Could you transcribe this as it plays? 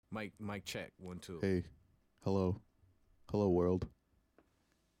Mic check 1 2. Hey, hello world.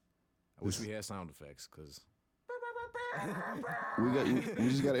 I wish we had sound effects because we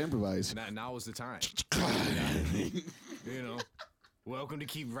just gotta improvise. now is the time. You know, welcome to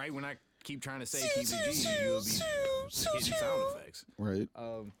keep right when I keep trying to say KeepitG, you'll be hitting sound effects. Right.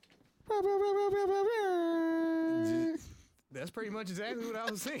 That's pretty much exactly what I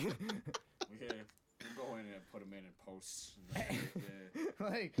was saying. We'll go in and put them in post.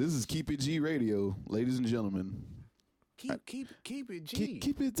 Like, this is KeepitG Radio, ladies and gentlemen. KeepitG.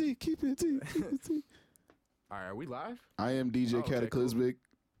 KeepitG. All right, are we live? I am DJ Cataclysmic. Cool.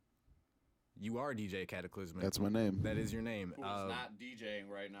 You are DJ Cataclysmic. That's my name. That is your name. Who's not DJing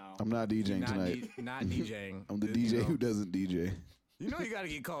right now? I'm not DJing tonight. Not DJing. I'm the DJ who doesn't DJ. You know you got to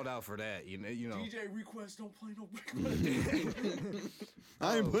get called out for that. You know. DJ request, don't play no request.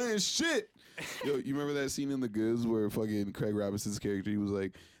 I ain't playing shit. Yo, you remember that scene in The Goods where fucking Craig Robinson's character, he was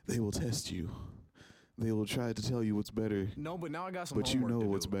like, they will test you. They will try to tell you what's better. No, but now I got some but homework you know to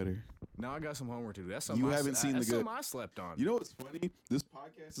what's do. better. Now I got some homework to do. That's something you haven't seen that's The Good. something I slept on. You know what's funny? This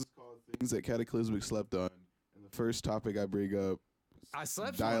podcast is called Things That Cataclysmic Slept On. And the first topic I bring up, I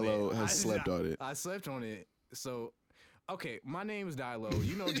slept Dyelow on it. has slept on it. I slept on it. So, okay, my name is Dyelow.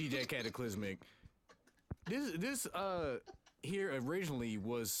 You know DJ Cataclysmic. This here originally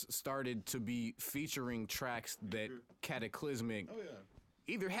was started to be featuring tracks that Cataclysmic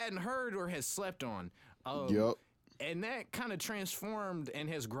either hadn't heard or has slept on. Yep. And that kind of transformed and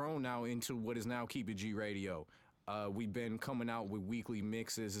has grown now into what is now KeepitG Radio. We've been coming out with weekly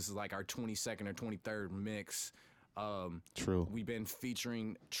mixes. This is like our 22nd or 23rd mix. True. We've been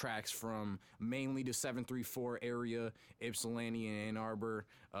featuring tracks from mainly the 734 area, Ypsilanti and Ann Arbor,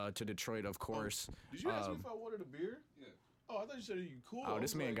 to Detroit, of course. Did you ask me if I wanted a beer? Yeah. Oh, I thought you said you cool. Oh,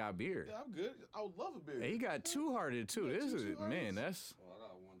 this man got beer. Yeah, I'm good. I would love a beer. He got two-hearted, too. This is, man, that's... Well, I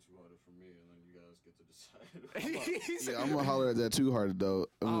got one two-hearted for me, and then you guys get to decide. Yeah, I'm gonna holler at that two-hearted though.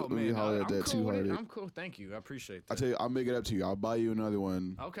 Oh, man, holler at I'm that cool with it. two-hearted. I'm cool. Thank you. I appreciate that. I tell you, I'll make it up to you. I'll buy you another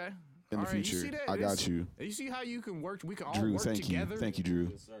one. Okay. In the future. You see that? I got you. You see how you can work? We can all Drew, work thank together. you. Thank you, Drew.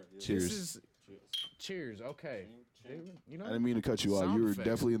 Yes, sir. Yes. Cheers. Cheers. Okay. You know, I didn't mean to cut you off. Sound You were effects.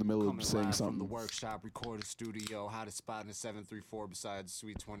 definitely in the middle of Coming saying live something. from the workshop, recorded studio, hottest spot in the 734 besides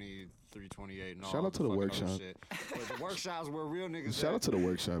Suite 2328 and all Shout out to the fucking other workshop. shit. But the workshop's where real niggas Shout at, out to the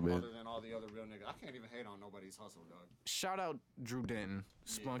workshop, man. other than all the other real niggas. I can't even hate on nobody's hustle, dog. shout out Drew Denton,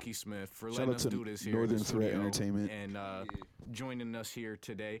 Spunky Smith for Shout letting out us to do this here. Northern in the Threat studio Entertainment. and joining us here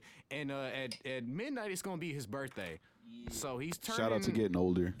today. And at midnight, it's gonna be his birthday. So he's turning. Shout out to getting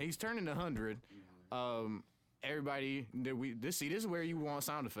older. He's turning 100. Everybody, this is where you want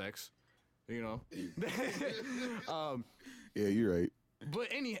sound effects, you know. Yeah, you're right. But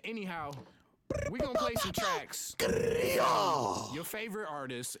anyhow, we gonna play some tracks. Your favorite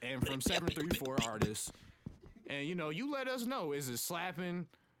artists and from 734 artists, and you let us know. Is it slapping?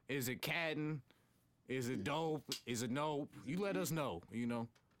 Is it catting? Is it dope? Is it nope? You let us know. I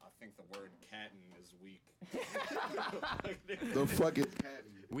think the word cattin' is weak. The fucking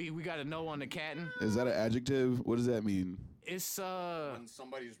We got to know on the catting. is that an adjective? What does that mean? It's When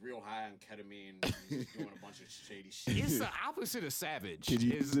somebody's real high on ketamine and he's doing a bunch of shady shit. it's the opposite of savage. Could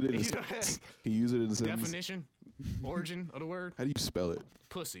you use it in a sentence? Can you use it in a sentence? Definition, origin of the word, How do you spell it?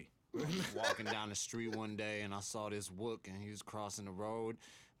 pussy. Walking down the street one day and I saw this wook and he was crossing the road,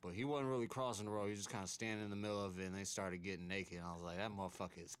 but he wasn't really crossing the road. He was just kind of standing in the middle of it and they started getting naked. And I was like, that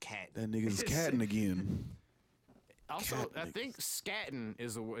motherfucker is cat. That nigga's catting again. Also, Cat I niggas. think scatting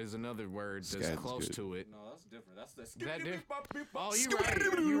is another word that's Scatting's close good. to it. No, that's different. That's the That Oh, you're right.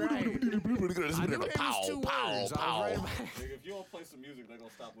 You're right. I knew it was 2 words. I was right about it. Nigga, if you don't play some music, they gonna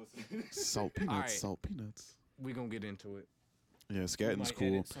stop listening. Salt peanuts, Alright. salt peanuts. We gonna get into it. Yeah, scatting's might cool.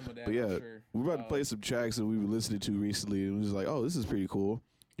 edit some of that, But yeah, I'm sure. we're about to play some tracks that we were listening to recently, and we're just like, oh, this is pretty cool.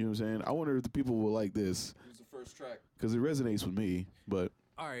 You know what I'm saying? I wonder if the people will like this Who's the first track? because it resonates with me. But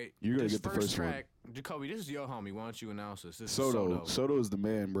All right. You're gonna this get the first one. track. Jacoby, this is your homie. Why don't you announce this? This is Soto, Soto is the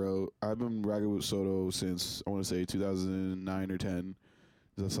man, bro. I've been rocking with Soto since I want to say 2009 or 10.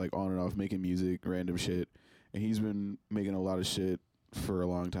 That's like on and off making music, random shit, and he's been making a lot of shit for a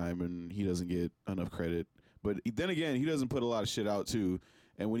long time, and he doesn't get enough credit. But then again, he doesn't put a lot of shit out too,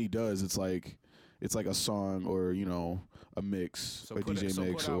 and when he does, it's like a song or a mix, So a put DJ it- so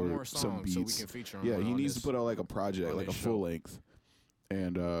mix put out or more some songs so we beats. can feature him Yeah, he on needs to this- put out like a project, on like a this full show. length.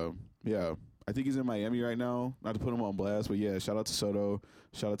 And yeah, I think he's in Miami right now. Not to put him on blast, but yeah, shout out to Soto,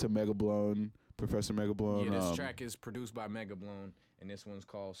 shout out to MegaBlown, Professor MegaBlown. Yeah, this track is produced by MegaBlown, and this one's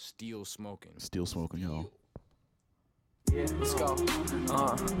called Still Smokin'. Still smoking, y'all. let's go.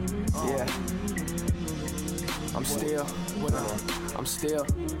 Yeah. I'm still, I'm still,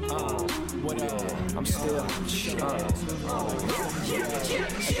 I'm still,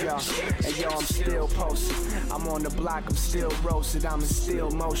 hey yo, I'm still posted. I'm on the block, I'm still roasted, I'm in still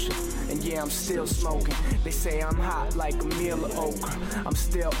motion. And yeah, I'm still smoking. They say I'm hot like a meal of okra. I'm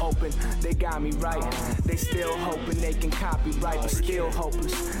still open, they got me right. They still hoping they can copyright, but still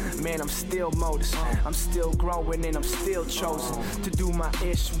hopeless. Man, I'm still modest. I'm still growing and I'm still chosen to do my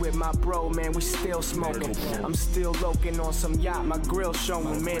ish with my bro, man, we still smoking. I'm still loking on some yacht, my grill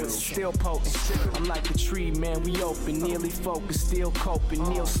showing, man, it's still potent. I'm like a tree, man, we open, nearly focused, still coping,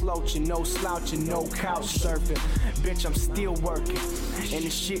 Neil slouching, no slouching, no couch surfing. Bitch, I'm still working, and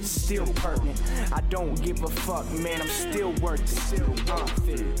the shit's still pertinent. I don't give a fuck, man, I'm still working.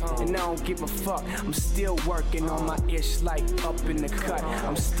 And I don't give a fuck, I'm still working on my ish like up in the cut.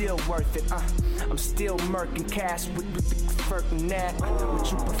 I'm still worth it, I'm still murking cash with the prefer than that.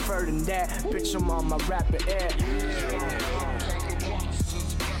 Would you prefer than that? Bitch, I'm on my rapper ad.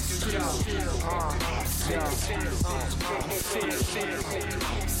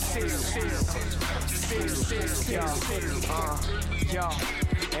 Yo,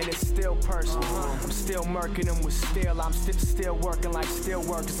 and it's still personal. I'm still murking them with steel. I'm still working like steel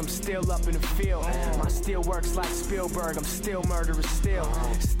workers. I'm still up in the field. My steel works like Spielberg. I'm still murderous still.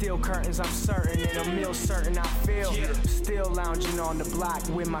 Still curtains, I'm certain. And a meal certain I feel. Still lounging on the block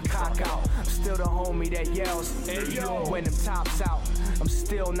with my cock out. I'm still the homie that yells when them tops out. I'm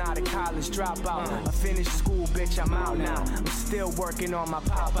still not a college dropout. I finished school, bitch, I'm out now. I'm still working on my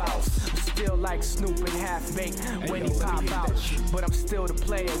pop-outs. I'm still like Snoop and half-baked when he pop out. But I'm still the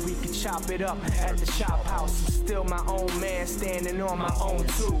player, we can chop it up at the chop house. I'm still my own man, standing on my own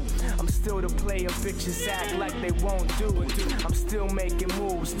too. I'm still the player, bitches act like they won't do. I'm still making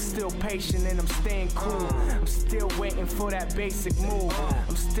moves, I'm still patient and I'm staying cool. I'm still waiting for that basic move.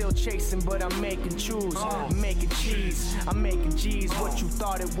 I'm still chasing, but I'm making chews. I'm making cheese, I'm making G's. What you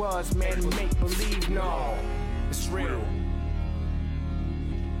thought it was, man, make believe, no, it's real.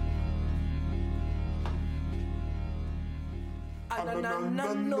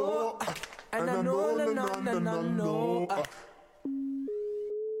 No.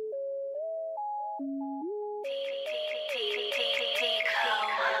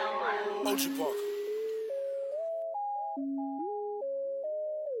 Ocean Park.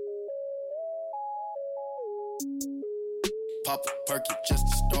 Pop a perky just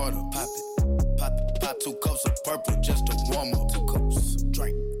to start up. Pop it. Pop 2 cups of purple just to warm up. 2 cups.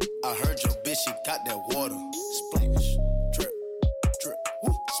 Drink. I heard your bitch, she got that water. Splash. Drip. Drip.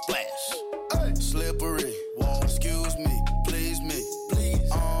 Woo. Splash. Ay. Slippery. Wall. Excuse me. Please me.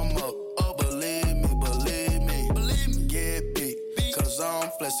 Please. I'm up. Oh, believe me. Believe me. Get beat. Cause I'm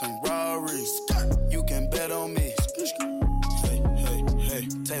flexing Rari. You can bet on me. Hey.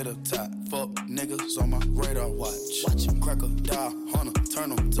 Tater tot. Fuck niggas on my radar watch. Watch him crack a dial, hunter,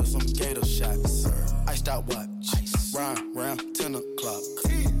 turn him to some gator shots. Iced out watch, ice. Ride round 10 o'clock.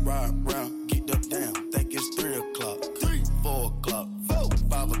 Ride round, get the damn, think it's 3 o'clock. 4 o'clock,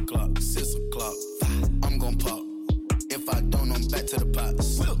 5 o'clock, 6 o'clock. I'm gon' pop. If I don't, I'm back to the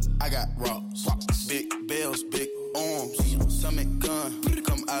pots. I got rocks, big bells, big arms, stomach gun.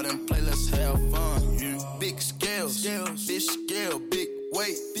 Come out and play, let's have fun. Big scales, fish scale, big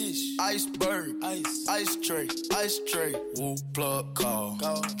weight, fish, iceberg, ice tray, woo, plug call.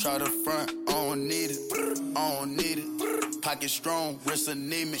 Try the front, I don't need it, Pocket strong, wrist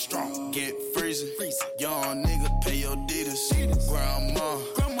anemic, strong, get freezing. Young nigga, pay your deeders. Grandma,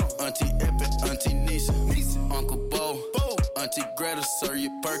 Auntie Epic, Auntie Nisa, Uncle Bo, Auntie Greta, serve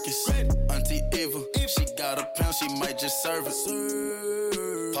your Perkins. Auntie Eva, she got a pound, she might just serve it.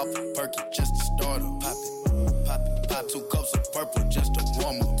 Pop a perky just to start up. Pop 2 cups of purple just to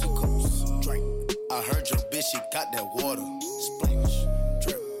warm up. 2 cups. Drink. I heard your bitch, she got that water. Splash.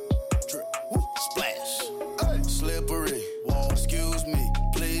 Drip. Drip. Woo. Splash. Ay. Slippery. Wall. Excuse me.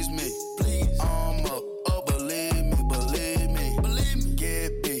 Please me. Please. I'm up. Oh, believe me. Believe me.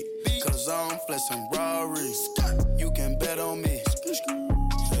 Get beat. Cause I'm flexing Rari. You can bet on me.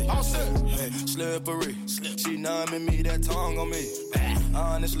 All set. Hey. Slippery. She numbing me, that tongue on me.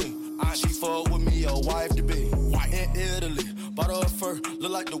 Honestly, she fuck with me, a wife to be. In Italy, bought her a fur,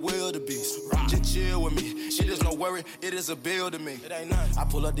 look like the wildebeest. Just chill with me, she just no worry, it is a bill to me. It ain't nothing. I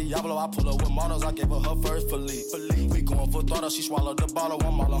pull up Dyelow, I pull up with models, I gave her first Philippe. We going for throttle, she swallowed the bottle,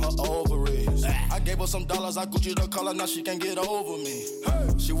 I'm all on her ovaries. I gave her some dollars, I Gucci the color, now she can't get over me.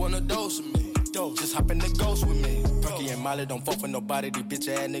 She wanna dose with me, just hop in the ghost with me. Perky and Molly don't fuck with nobody, these bitch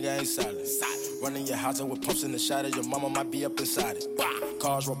ass nigga ain't solid. Running your house and with pumps in the shot of your mama might be up inside it.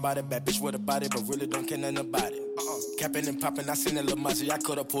 Cars robotic, bad bitch with a body, but really don't care nothing about it. Capping and popping, I seen that little muzzy. I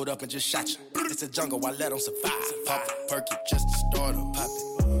could've pulled up and just shot you. It's a jungle, I let them survive. Pop it, perky, just to start up. Pop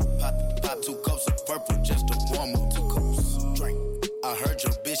it, pop it, pop 2 cups of purple just to warm up. 2 cups, drink. I heard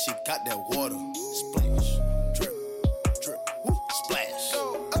your bitch, she got that water. Splash, drip, drip, woo, splash.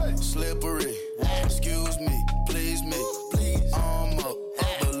 Hey. Slippery, excuse me, please me. Please. I'm up,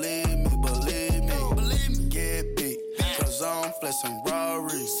 believe me. Get beat, cause I'm flexing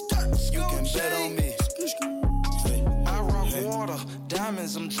Rarries. You can bet on me. Water,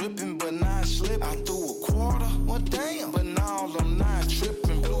 diamonds, I'm dripping, but not slipping. I threw a quarter, well damn, but now I'm not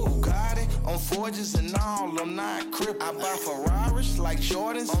tripping. Blue Bugatti on forges and all, I'm not crippin'. I buy Ferraris like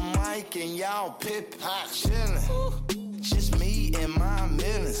Jordans. I'm Mike and y'all Pippin. Chillin', just me and my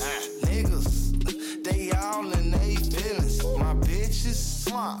millions. Niggas, they all in they feelings. My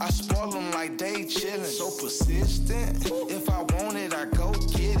bitches, I spoil them like they chillin'. So persistent, if I want it, I go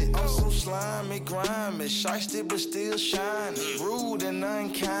get it. I'm so slimy, grimy, shiesty but still shining. Rude and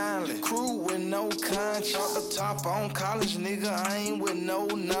unkindly, crew with no conscience. Off the top on college, nigga, I ain't with no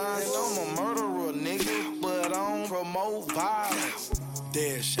nonsense. I'm a murderer, nigga, but I don't promote violence.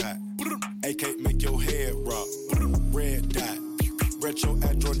 Dead shot, AK make your head rock. Red dot, retro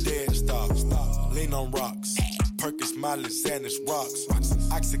Android dead stop. Lean on rocks, Perkins, Miley, Xanax, rocks.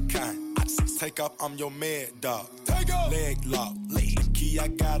 Oxycontin, take off, I'm your mad dog. Leg lock, the key, I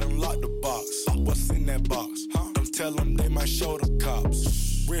got unlocked the box. What's in that box? Don't tell them they might show the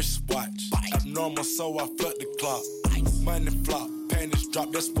cops. Wristwatch, abnormal, so I flood the clock. Money flop, panties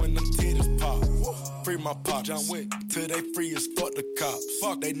drop, that's when them titties pop. Free my pops, John Wick, till they free as fuck the cops.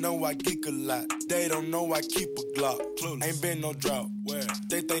 Fuck, they know I geek a lot. They don't know I keep a Glock. Ain't been no drought. Where?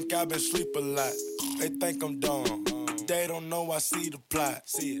 They think I been sleep a lot. They think I'm dumb. They don't know I see the plot.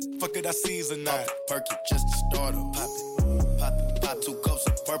 See it. Fuck it, I season that. Perky just to start up. Pop it, pop it, pop 2 cups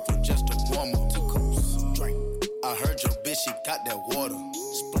of purple just to warm up. 2 cups, drink. I heard your bitch, she got that water.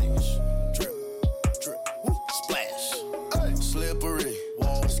 Splash, drip, drip, woo, splash. Hey. Slippery,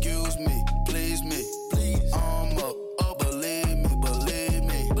 wall. Excuse me, please me. Please. I'm up, believe me.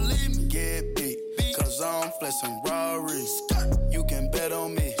 Get beat, cause I'm flexing Rarries. You can bet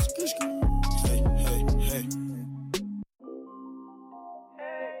on me. Hey, hey, hey.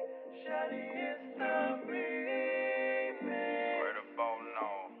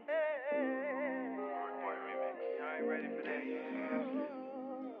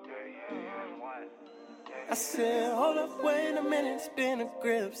 I said, hold up, wait a minute, it's been a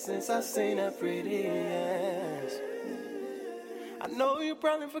grip since I seen that pretty ass. I know you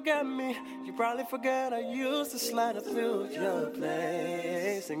probably forgot me, you probably forgot I used to slide up through your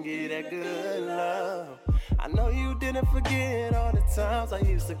place and get that good love. I know you didn't forget all the times I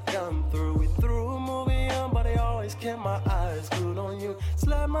used to come through. We threw a movie on, but I always kept my eyes glued on you.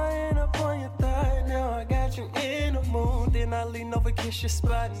 Slide my hand up on your thigh, now I got you in the mood. Then I lean over, kiss your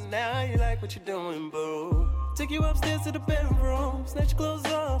spot, and now you like what you're doing, boo. Took you upstairs to the bedroom, snatch your clothes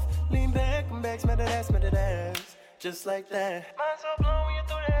off, lean back, come back, smell that ass, just like that. Mind so blown when you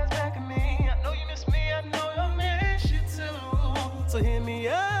threw that ass back at me. I know you miss me, I know I miss you too. So hear me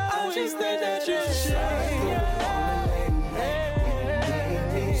out, I just think that you should slide through on the late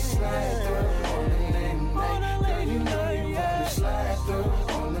night. Slide through on the late night. Girl, you know you wanna slide through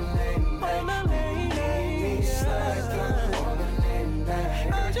on the late night. Slide through on the late night.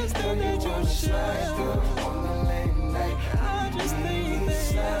 I just think that you should slide through on the late night. I just think that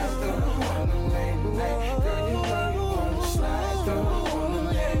slide through on the late night. Girl, you know you wanna slide through on the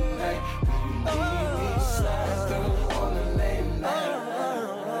late night. Slide through on the late night.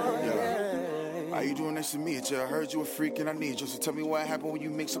 How you doing next to me? I heard you a freak and I need you. So tell me what happened when you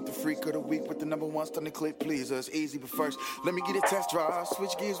mix up the freak of the week with the number 1 stunning clip, please. It's easy, but first, let me get a test drive.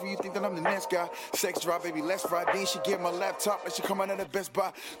 Switch gears when you think that I'm the next guy. Sex drive, baby, let's ride. Then she get my laptop like she come out of the Best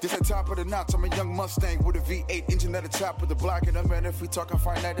Buy. This at top of the notch. I'm a young Mustang with a V8 engine at the top of the block. And I'm if we talking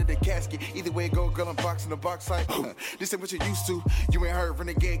fine night of the casket. Either way, go, girl, I'm boxing the box like, this ain't what you're used to. You ain't heard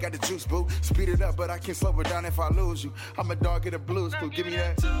Renegade, got the juice, boo. Speed it up, but I can't slow it down if I lose you. I'm a dog, get a blues, boo. Give me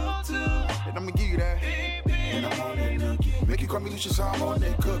that. And I'ma give you that. And I'm on that nookie. Make you call me Lucius, so I'm on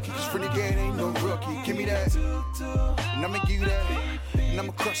that cookie. Cause Renegade ain't no rookie. Give me that. And I'ma give you that. And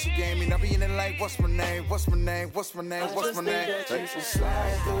I'ma crush the game. And I'll be in it like, what's my name? What's my name? What's my name? What's my name? I just think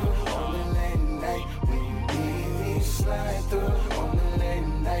slide through on the late night. When you need me, slide through on the late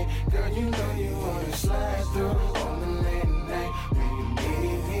night. Girl, you know you wanna slide through on the late night. When you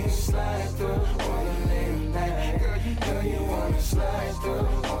need me, slide through on the late night. Girl, you know you wanna slide through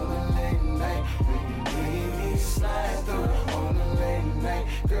on the late night. Slide through on the late night.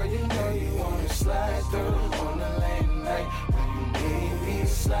 Girl, you know you wanna slide through on the late night. When you need me,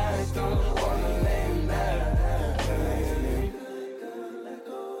 slide through on the late night.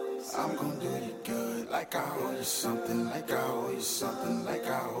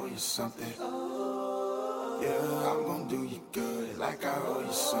 something. Yeah, I'm gonna do you good, like I owe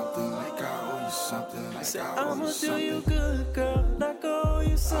you something, like I owe you something, like I owe you something. I'ma do you good, girl, like I owe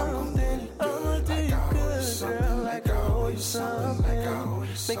you something. I'ma do you good, girl, like I owe you something.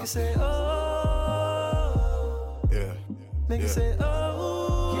 Make it say, oh. Yeah. Make it say,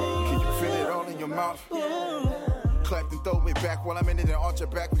 oh. Can you feel it all in your mouth? Clap and throw it back while I'm in it and arch her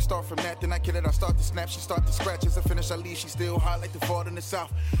back. We start from that, then I kill it, I start to snap. She start to scratch, as I finish, I leave. She still hot like the fall in the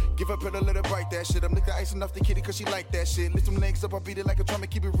south. Give up and let her bite that shit. I'm licking ice enough to kitty cause she like that shit. Lift them legs up, I beat it like a drum and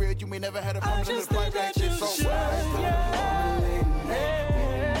keep it real. You may never had a moment in the fight that shit. So slide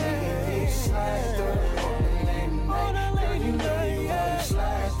through, on the lady, you know you gotta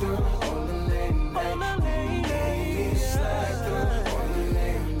slide through, on the lady, slide through, on the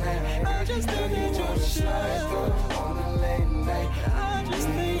lady, I just think that you slide through. I just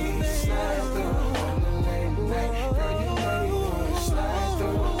think that slide through on the late night. Girl, you know you wanna slide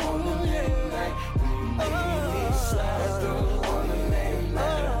through on the late night. Slide through on the late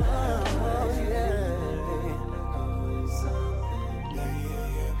night. Yeah,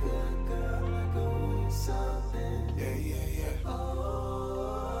 yeah, yeah. Good girl, like always something. Yeah, yeah, yeah. Oh,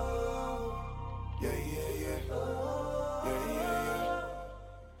 yeah, yeah, yeah. Yeah, yeah, yeah.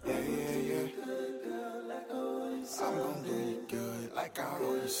 Yeah, yeah, yeah. I'm gonna do you good, like I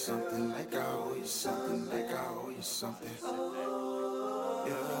owe you something, like I owe you something, like I owe you something.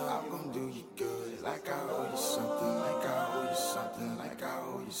 Yeah, I'm gonna do you good, like I owe you something, like I owe you something, like I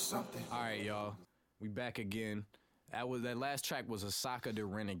owe you something. All right, y'all, we back again. That last track was Asaka the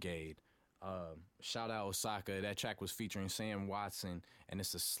Renegade. Shout out Asaka. That track was featuring Sam Watson, and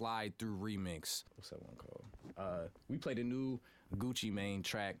it's a Slide Through remix. What's that one called? We played a new Gucci Mane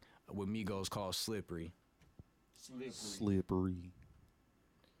track with Migos called Slippery. Slippery.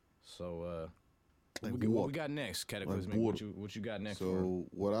 So, Like what we got next, Cataclysmic? Like what you got next? So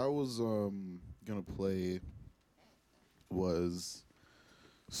what I was gonna play was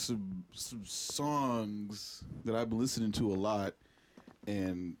some songs that I've been listening to a lot,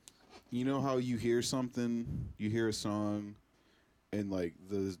 and you know how you hear something, you hear a song, and like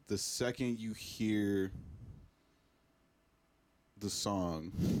the second you hear the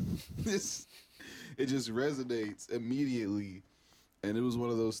song, it just resonates immediately. And it was one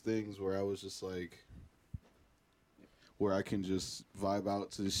of those things where I was just like, where I can just vibe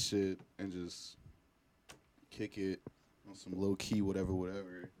out to this shit and just kick it on some low key,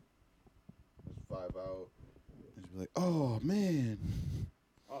 whatever. Just vibe out and just be like, oh man.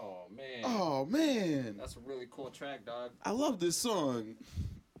 Oh man. Oh man. That's a really cool track, dog. I love this song.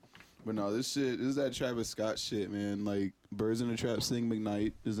 But no, this is that Travis Scott shit, man. Like, Birds in the Trap Sing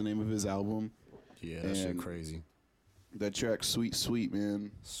McKnight is the name of his album. Yeah, that shit crazy. That track, Sweet Sweet,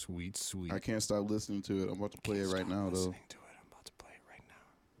 man. Sweet Sweet. I can't stop listening to it. I'm about to play it right now, though. I'm about to play it right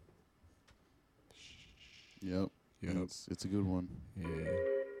now. Yep. It's a good one. Yeah.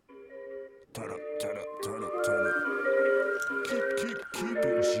 Turn up. Keep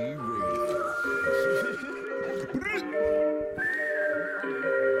it G radio.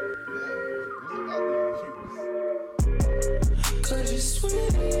 Cause you're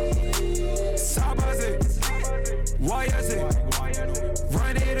sweet. Why is it?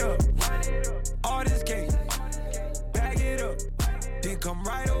 Run it up. All this game. Bag it up. Then come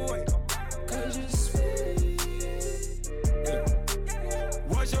right away. Cause you're sweet. Yeah.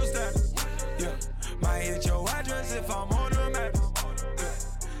 What's your status? Yeah. Might hit your address if I'm on the map.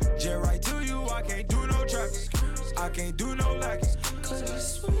 Yeah. Jet right to you. I can't do no traffic. I can't do no lacking. Cause you're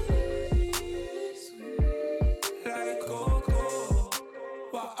sweet. Like Coco.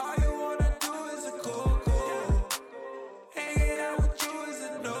 Why all you wanna do is a Coco. Hanging out with you is a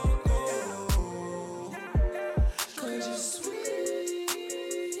no-go. Cause you're sweet.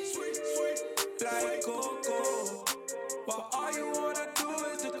 Like Coco. Why all you wanna do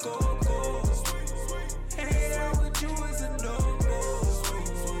is a Coco. Hanging out with you is a no-go.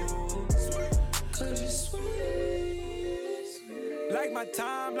 Cause you're sweet. Like my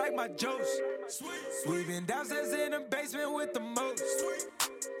time, like my jokes. We been downstairs in the basement with the most.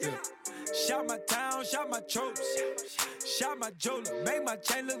 Yeah. Shot my town, shot my tropes. Shot my jeweler, make my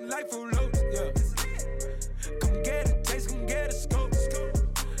chain look like Fruit Loops. Yeah. Come get a taste, come get a scope.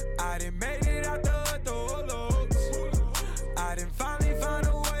 I done made it out the hood, the whole loads. I done finally found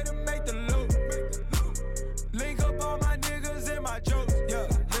a way to make the loop. Link up all my niggas in my jokes. Yeah,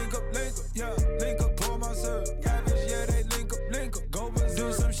 link up, yeah, link up, pour my syrup. Cabbage, yeah, they link up. Go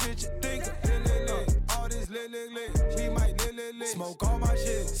do some shit you think of. All this lit. We might lit. Smoke all my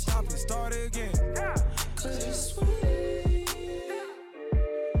shit, stop and start again. Cause you're sweet.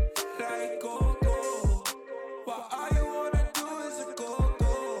 Like Coco. Why all you wanna do is a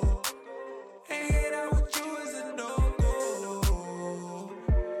Coco.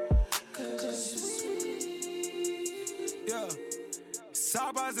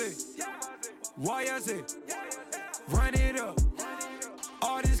 Why I say, run it up,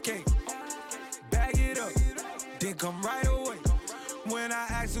 all this cake, bag it up, then come right away. When I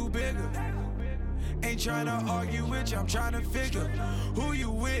ask who bigger, ain't tryna argue with you, I'm tryna figure who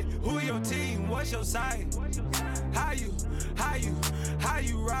you with, who your team, what's your side, how you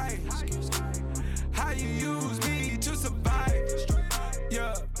ride, how you use me to survive,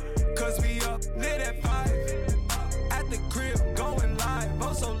 yeah, cause we up lit at 5, at the crib, going live,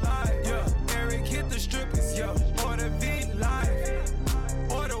 oh so live, yeah, Eric hit the strippers, yeah, order V live,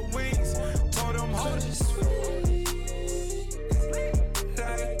 order wings, told them hold it sweet,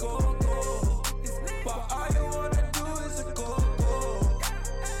 like go, but all you wanna do is a go,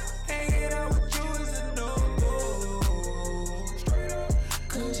 hanging out with you is a no-go,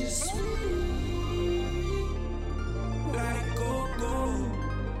 cause you're sweet, like go,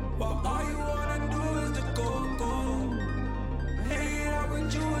 but all you wanna do is the go, hanging out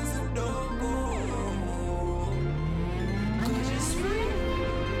with you is a no-go, cause you're sweet.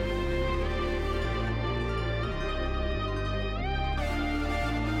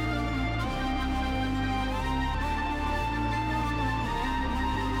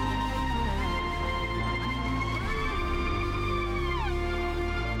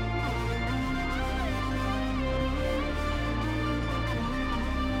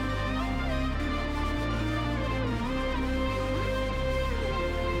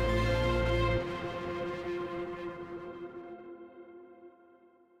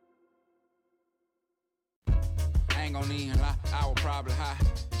 I ain't gon' even lie, I was probably high.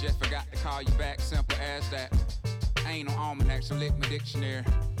 Just forgot to call you back, simple as that. I ain't no almanac, so lick my dictionary.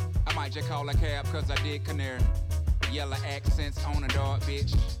 I might just call a cab, cause I did canary. Yellow accents on a dog,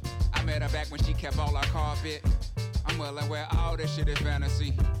 bitch. I met her back when she kept all our carpet. I'm well aware all this shit is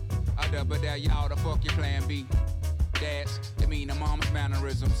fantasy. I double dare y'all to fuck your plan B. Dads, that mean the mama's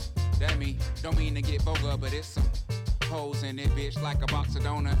mannerisms. That me, don't mean to get vulgar, but it's some hoes in it, bitch, like a box of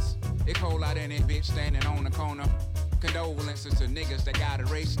donuts. It cold out in it, bitch, standing on the corner. Condolences to niggas that got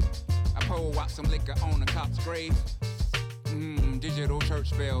erased. I pull out some liquor on the cop's grave. Digital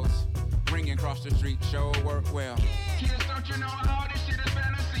church bells ringing across the street, sure work well. Kids, don't you know all this shit is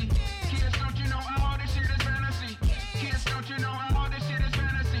fantasy? Kids, don't you know all this shit is fantasy? Kids, don't you know all this shit is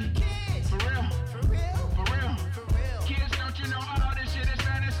fantasy? For real, for real, for real, for real. Kids, don't you know all this shit is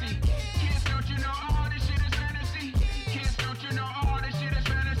fantasy? Kids, don't you know all this shit is fantasy? Kids, don't you know all this shit is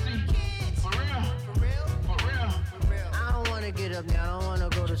fantasy? For real, for real, for real, for real. I don't wanna get up now, I don't wanna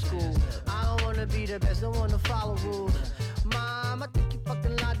go to school. I don't wanna be the best, don't wanna follow rules. Mom, I think you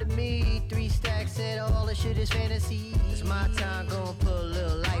fucking lied to me. 3 stacks said all this shit is fantasy. It's my time, gonna put a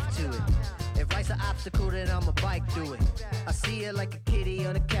little life to it. If life's an obstacle, then I'ma bike through it. I see it like a kitty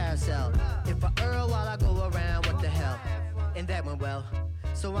on a carousel. If I Earl while I go around, what the hell? And that went well.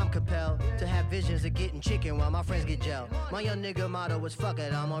 So I'm compelled to have visions of getting chicken while my friends get gel. My young nigga motto was fuck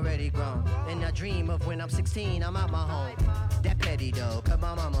it, I'm already grown. And I dream of when I'm 16, I'm out my home. That petty though, cause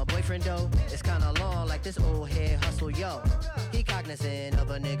my mama boyfriend though, it's kinda long like this old head hustle, yo. He cognizant of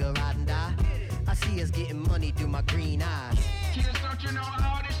a nigga ride and die. I see us getting money through my green eyes. Kids, don't you know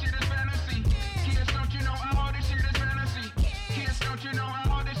all this shit is fantasy? Kids, don't you know all this shit is fantasy? Kids, don't you know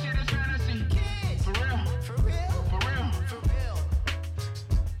all this shit is fantasy? For real, for real, for real, for real.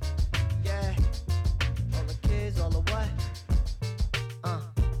 Yeah, all the kids, all the what?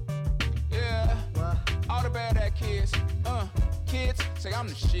 Yeah, What? all the bad ass kids. Kids say I'm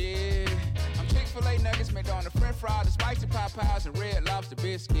the shit. I'm Chick-fil-A nuggets made on the French fries, the spicy Popeyes, and Red Lobster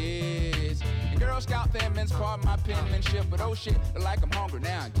biscuits. And Girl Scout Thin-Mints part of my penmanship, but oh shit, look like I'm hungry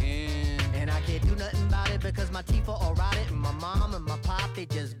now again. And I can't do nothing about it because my teeth are all rotted. And my mom and my pop, they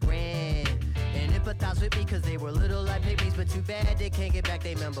just grin. And empathize with me because they were little like pygmies, but too bad they can't get back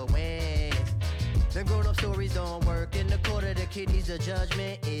they member wins. Them grown-up stories don't work. In the court of the kiddies, the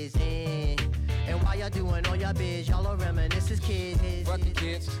judgment is in. And while y'all doing all y'all biz, y'all are reminisce as kids. Fuck the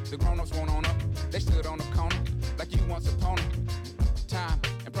kids, the grown-ups won't own up. They stood on the corner like you once upon a time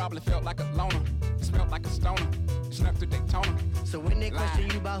and probably felt like a loner. Smelled like a stoner, snuck to Daytona. So when they question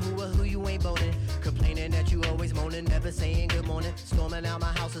you about who you ain't boning, complaining that you always moaning, never saying good morning, storming out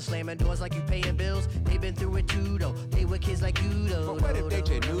my house and slamming doors like you paying bills. They been through it too though. They were kids like you though. But what if they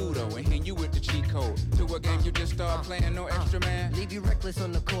just knew though and hit you with the cheat code to a game you just started playing, no extra man? Leave you reckless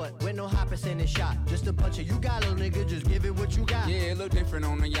on the court with no high percentage shot. Just a bunch of you got little nigga, just give it what you got. Yeah, it look different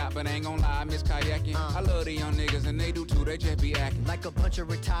on the yacht, but I ain't gon' lie, I miss kayaking. I love the young niggas and they do too, they just be acting like a bunch of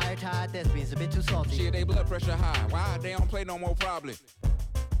retired thespians, a bit too salty. Shit, they blood pressure high. Why they don't play no more probably?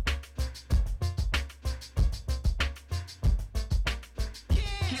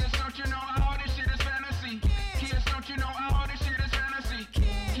 Kids, don't you know all this shit is fantasy? Kids, don't you know all this shit is fantasy?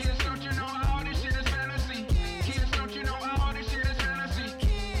 Kids, don't you know all this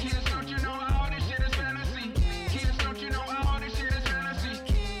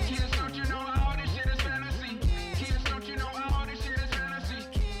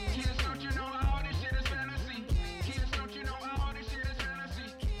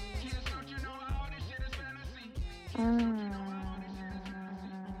Wanna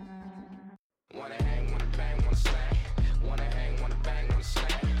hang, wanna bang, wanna slang. Wanna hang, wanna bang, wanna slang.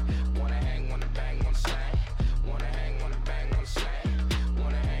 Wanna hang, wanna bang, wanna slang. Wanna hang, wanna bang, wanna slang.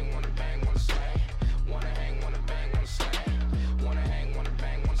 Wanna hang, wanna bang, wanna slang. Wanna hang, wanna bang, wanna slang. Wanna hang, wanna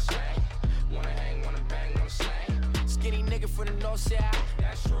bang, wanna slang. Wanna hang, wanna bang, wanna slang. Skinny nigga from the north side.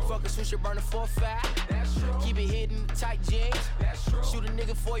 That's true. Fuck a swisher, burn a 4-5. That's true. Keep it hidden, tight jeans. That's true. Shoot a nigga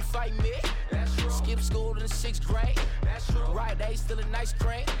before he fight me. That's true. Skip school to the 6th grade. That's true. Right A, still a nice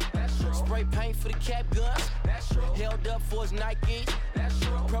cream. That's true. Spray paint for the cap guns. That's true. Held up for his Nike. That's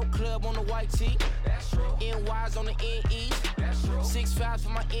true. Pro club on the white tee. That's true. NYs on the NEs. That's true. 6-5 for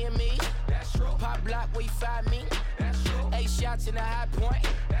my enemies. That's true. Pop block where you find me. That's true. 8 shots in the high point.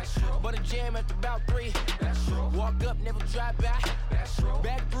 That's true. But a jam at about 3. That's true. Walk up, never drive by. That's true.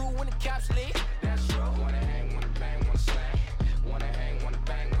 Back through when the cops leave. That's true. Wanna hang, wanna bang, wanna slang. Wanna hang, wanna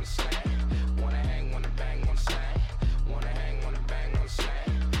bang, wanna slang. Wanna hang, wanna bang, wanna slang. Wanna hang, wanna bang, wanna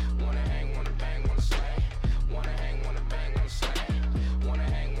slang. Wanna hang, wanna bang, wanna slang. Wanna hang, wanna bang, wanna slang. Wanna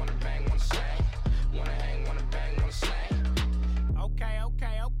hang, wanna bang, wanna slang. Wanna hang, wanna bang, wanna slang.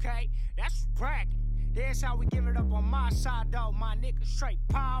 Okay. That's bragging. Here's how we give it up on my side, though. My nigga straight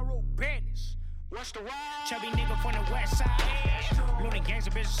pyro business. What's the word? Chubby nigga from the west side. Looting gangs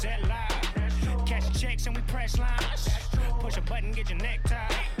of business at live. Cash checks and we press lines. Push a button, get your neck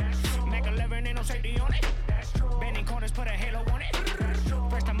tied. Mac 11, ain't no safety on it. Bending corners, put a halo on it.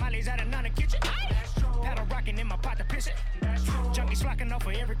 Fresh tamales out of none kitchen. Paddle rocking in my pot to piss it. Junkies flocking off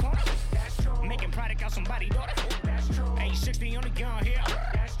of every corner. Making product out somebody's daughter. 860 on the gun here.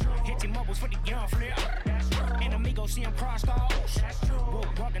 Hitting mobiles for the gun flip. And the Migos see him cross those.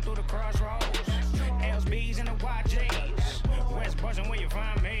 Walking through the crossroads. LSBs and the YJs. West buzzing where you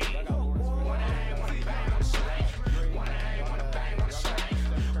find me. Wanna hang, wanna bang, wanna slang. Wanna hang, wanna bang, wanna slang.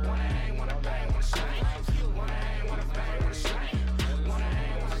 Wanna hang, wanna bang, wanna slang. Wanna hang, wanna bang, wanna slang. Wanna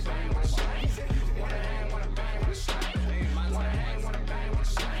hang, wanna bang, wanna slang. Wanna hang, wanna bang, wanna slang. Wanna hang, wanna bang, wanna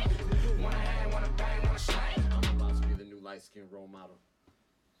slang. Wanna hang, wanna bang, wanna slang. I'm about to be the new light-skinned role model.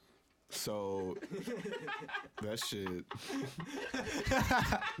 So that shit,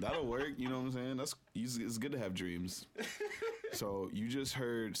 that'll work. You know what I'm saying? It's good to have dreams. So you just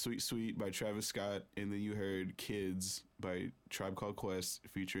heard "Sweet Sweet" by Travis Scott, and then you heard "Kids" by Tribe Called Quest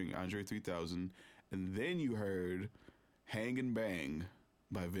featuring Andre 3000, and then you heard "Hang and Bang"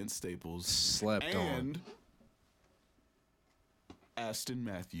 by Vince Staples. Slept on. And Aston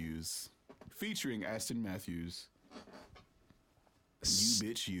Matthews featuring Aston Matthews. You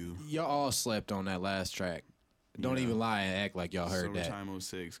bitch you. Y'all all slept on that last track. Don't even lie and act like y'all heard that. Summertime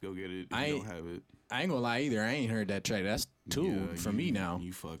 06. Go get it. If I you ain't- don't have it. I ain't gonna lie either. I ain't heard that track. That's two for me now.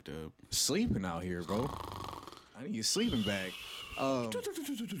 You fucked up. Sleeping out here, bro. I need a sleeping bag.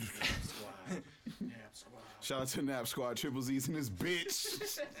 Shout out to Nap Squad, Triple Z's and this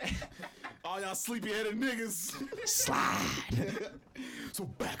bitch. All y'all sleepy-headed niggas. Slide. So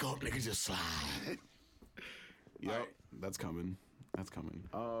back up, niggas, just slide. Yep, that's coming. That's coming.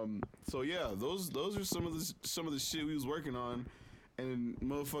 So yeah, those are some of the shit we was working on, and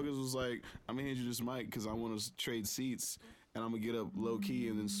motherfuckers was like, I'm gonna hand you this mic because I want to trade seats, and I'm gonna get up low key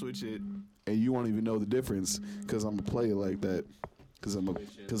and then switch it, and you won't even know the difference because I'm a player like that, because I'm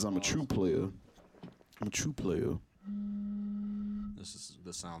a true player. I'm a true player. This is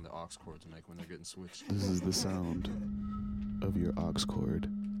the sound the aux cords make when they're getting switched. This is the sound of your aux cord.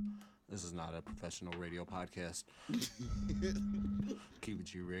 This is not a professional radio podcast.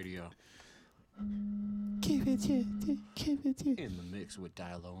 KeepitG Radio. KeepitG. In the mix with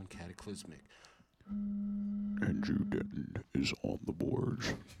Dyelow and Cataclysmic. Andrew Denton is on the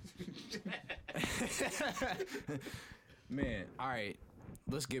boards. Man, all right.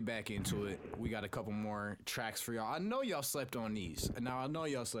 Let's get back into it. We got a couple more tracks for y'all. I know y'all slept on these.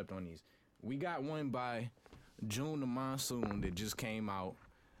 We got one by June the Monsuun that just came out.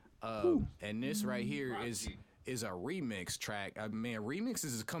 And this right here is a remix track. Man, remixes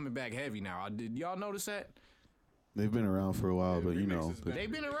is coming back heavy now. Did y'all notice that? They've been around for a while, but you know.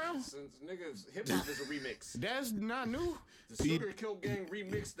 They've been around? Since niggas, hip hop is a remix. That's not new. The Sugar Kill Gang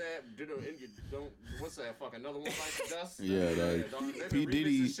remixed that. What's that? Fuck, another one bites the dust? Yeah,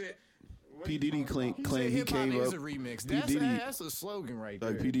 P. Diddy claimed he came up. Is a remix. That's a slogan right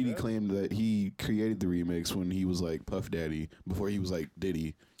there. Like P. Diddy claimed that he created the remix when he was like Puff Daddy, before he was like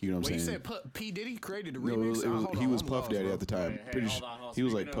Diddy. You know what I'm saying? You said P. Diddy created the remix? No, he was Puff Daddy at the time. He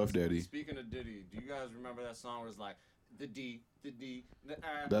was like Puff Daddy. Speaking of Diddy, do you guys remember that song where it's like, the D, the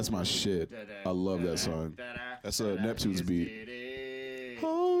That's my shit. I love that song. That's a Neptune's beat.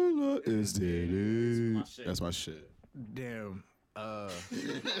 Holla is Diddy. That's my shit. Damn.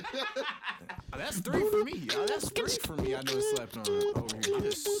 That's 3 for me. That's 3 for me. I just slept on over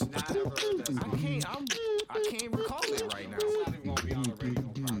here. I can't recall it right now. It's not even gonna be on the radio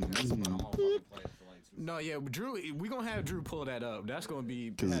podcast, but I'm gonna fucking play it for like 2 No, yeah, but Drew, we gonna have Drew pull that up. That's gonna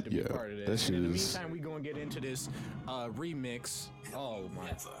be Cause, had to be part of that. that shit And in the is- meantime, we gonna get into this remix. Oh my,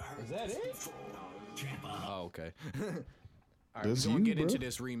 is that it? Oh, okay. All right, That's we're gonna you, get into bro.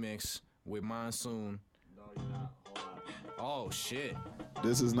 this remix with Monsuun. No, you're not. Hold on. Oh shit.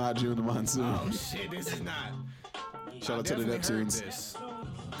 This is not June the Monsoon. Oh shit, this is not. Shout out to the Definitely heard Neptunes. this.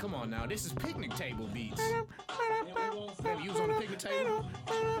 Come on now, this is picnic table beats. Maybe you was on the picnic table,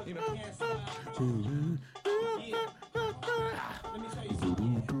 you know.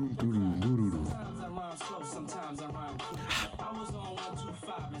 Sometimes I rhyme cool. I was on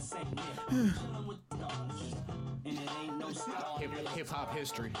 125 and St. Nick. Chillin' with the dogs. And it ain't no stop. Hip hop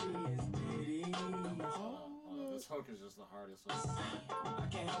history. This hook is just the hardest one. I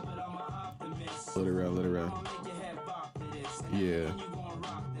can't help it, I'm an optimist. Let it rap, let it rap. I'ma make your head bop to this. Yeah. And you gonna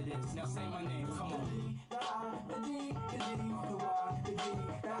rock to this. Now say my name, come on.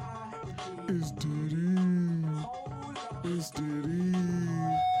 It's Diddy. It's Diddy.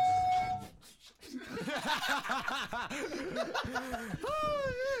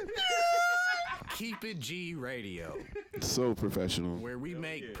 KeepitG Radio, So professional. where we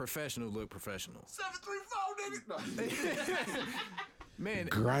make professionals look professional. 734, nigga. Man,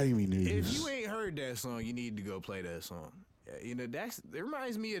 Grimy news. if you ain't heard that song, you need to go play that song. You know, it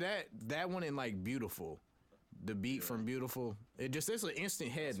reminds me of that one in like Beautiful. The beat from Beautiful. It's an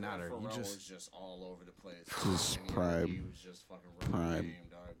instant head nodder. You Pharrell just was just all over the place. Just And he prime. was just fucking running Prime. the game,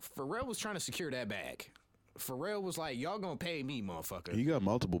 dog. Pharrell was trying to secure that bag. Pharrell was like, y'all gonna pay me, motherfucker. He got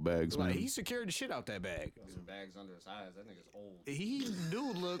multiple bags, Like, man. he secured the shit out that bag. Some bags under his eyes. That nigga's old. He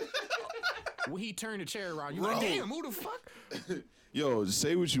dude look when he turned the chair around, you like, Bro. damn, who the fuck? Yo,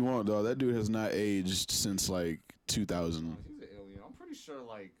 say what you want, dog. That dude has not aged since like 2000. He's an alien. I'm pretty sure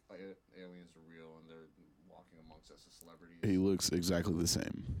like aliens are real and they're walking amongst us as celebrities. He looks exactly the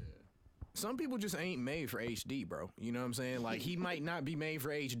same. Some people just ain't made for HD, bro. You know what I'm saying? Like, he might not be made for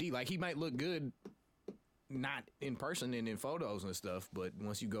HD. Like, he might look good not in person and in photos and stuff, but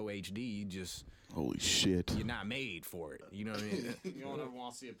once you go HD, you just Holy shit. you're not made for it. You know what I mean? You don't ever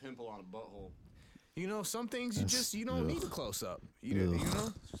want to see a pimple on a butthole. You know, some things you don't need a close up. You know?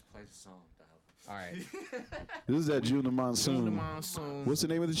 Just play the song, dog. All right. This is that June the Monsoon. June the Monsoon. What's the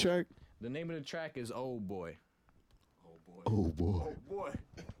name of the track? The name of the track is Old Boy. Oh boy. Oh boy. Oh boy.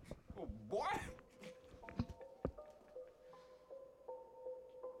 Oh boy.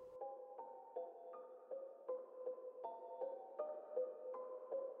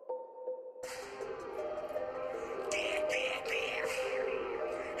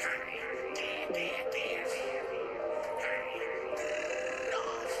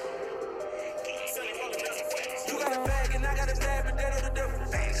 You got a bag and I got a bag, but they know the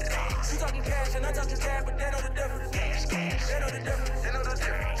difference. You talking cash and I'm talking cash, but they know the difference. They know the difference. They know the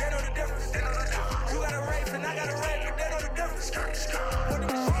difference. They know the difference. They know the difference. You got a rape and I got a rape, but they know the difference. Put the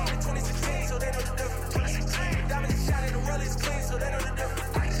machine in 2016, so they know the difference. Diamond is shot and the roll is clean, so they know the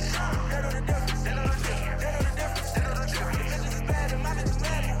difference. They know the difference. They know the difference. They know the difference. They know the difference. The bitches is bad and my bitch is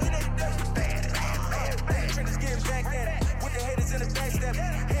mad, but we know the difference. Trent is getting back at it with the haters in the backstab.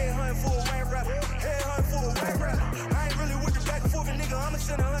 Head hunting for a white rapper. Head hunting for a white rapper. I ain't really with the back and forth, nigga. I'ma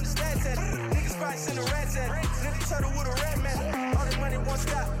send 100 stats at it. Niggas probably send a rats at it. Nigga turtle with a rat man. All this money won't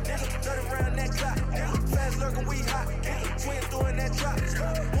stop. Nigga, 30 round that clock. Nigga, fast lurking, we hot. Nigga, twin throwing that drop.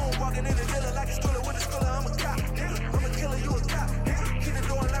 One walking in the dealer like a stroller with a stroller. I'm a cop. Nigga, I'm a killer, you a cop. Nigga, keep it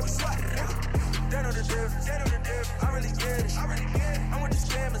going like we swat. Nigga, they know the difference. They know the difference. I really get it. I really get it. I'm with the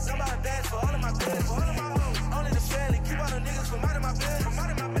scammers. I'm out of bags for all of my business. For all of my hoes. Only the family. Keep all the niggas from out of my business. From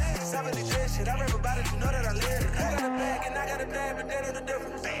out of my business. I really did shit. I rap about it. You know that I live it. You got a bag and I got a bag, but they know the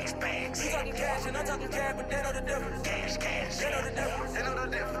difference. You talking cash and I'm talking cash, but they know the difference. They know the difference. They know the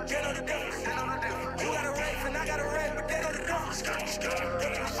difference. They know the difference. They know the difference. You got a rape and I got a rape, but they know the difference. Put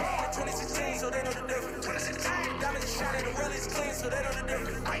the machine in 2016, so they know the difference. Diamond is shot and the roll is clean, so they know the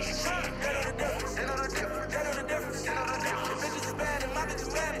difference. They know the difference. They know the difference. They know the difference. They know the difference. The bitches is bad and my bitch is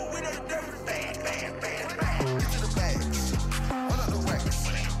mad, but we know the difference. Get to the bags. Run up the racks.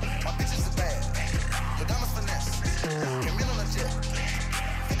 My bitches are bad. Your diamonds finesse. Came in on a jet.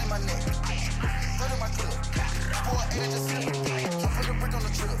 Hit in my neck. Third in my clip. 480 just slip. I put a brick on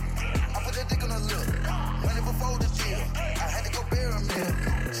the trip. I put that dick on the lip. Money before the deal. I had to go bury a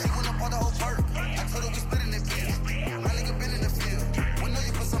meal.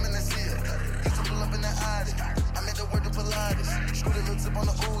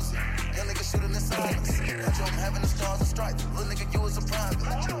 Got you, I'm having the stars and stripes. Little nigga, you was a private.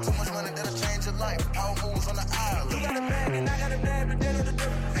 Too much money that'll change your life. Power moves on the island. You got a bag and I got a bag, but they know the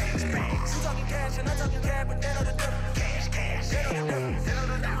difference. You talking cash and I'm talking cash, but they know the difference. They know the difference. They know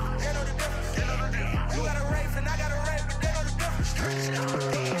the difference. They know the difference. They know the difference. You got a race and I got a race, but they know the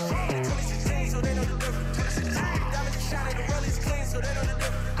difference. 2016, so they know the difference. Diamonds are shining, the rollies clean, so they know the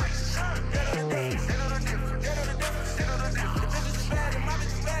difference. They know the difference. They know the difference. They know the difference. They know the difference. The bitches is bad and my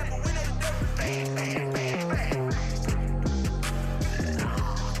bitch is bad, but we know the difference. Bang, bang, bang, bang.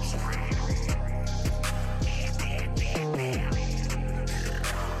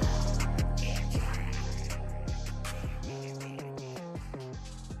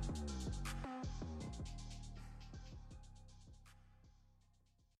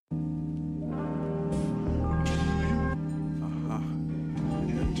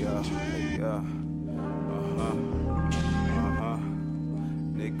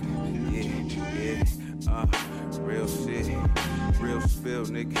 Real spill,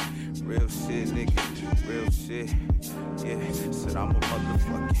 nigga. Real shit, nigga. Real shit. Yeah, said I'm a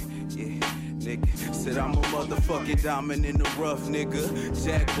motherfucking, yeah. Nigga, said I'm a motherfucking diamond in the rough, nigga.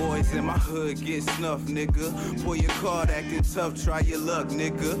 Jack boys in my hood get snuffed, nigga. Pull your card, acting tough, try your luck,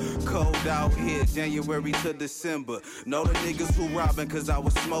 nigga. Cold out here, January to December. Know the niggas who robbing cause I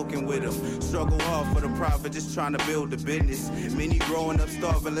was smoking with them. Struggle hard for the profit, just trying to build a business. Many growing up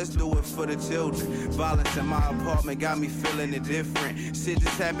starving, let's do it for the children. Violence in my apartment got me feeling it different. Shit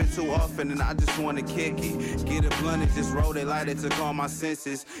just happened too often and I just wanna kick it. Get a blunt and just roll it light, it took all my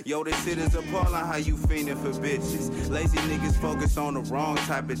senses. Yo, this shit is appalling how you fiending for bitches. Lazy niggas focus on the wrong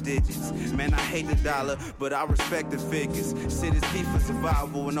type of digits. Man, I hate the dollar, but I respect the figures. Shit is key for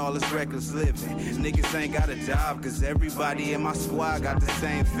survival and all this reckless living. Niggas ain't got a job cause everybody in my squad got the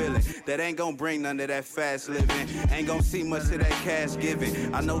same feeling. That ain't gon' bring none of that fast living. Ain't gon' see much of that cash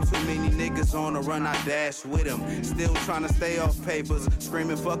giving. I know too many niggas on the run, I dash with them. Still trying to stay off papers.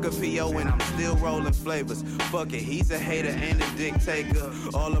 Screaming fuck a PO and I'm still rolling flavors. Fuck it, he's a hater and a dictator.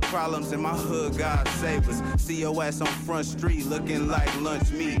 All the problems in my hood, God save us. See your ass on Front Street looking like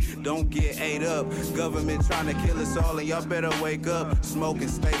lunch meat. Don't get ate up. Government trying to kill us all and y'all better wake up. Smoking,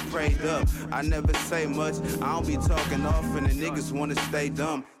 stay prayed up. I never say much. I don't be talking often and niggas wanna stay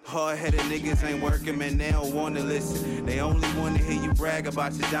dumb. Hard-headed niggas ain't working, man, they don't wanna listen. They only wanna hear you brag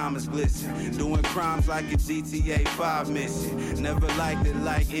about your diamonds glisten. Doing crimes like a GTA 5 mission. Never liked it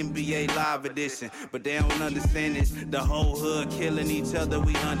like NBA Live Edition. But they don't understand this. The whole hood killing each other,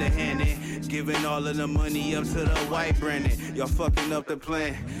 we underhanded. Giving all of the money up to the white Brandon. Y'all fucking up the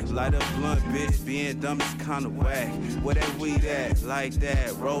plan. Light up blunt, bitch, being dumb is kinda whack. Where that weed at? Like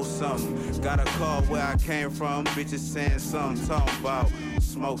that, roll something. Got a call where I came from, bitches saying something, talking about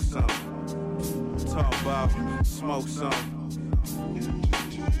smoke something. Talk about smoke something.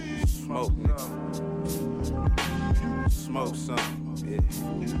 Smoke, nigga. Smoke something,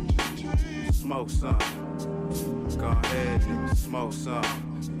 yeah. Smoke something. Go ahead, nigga. Smoke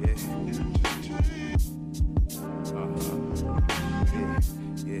something, yeah.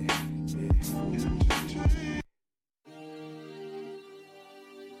 Yeah, yeah, yeah.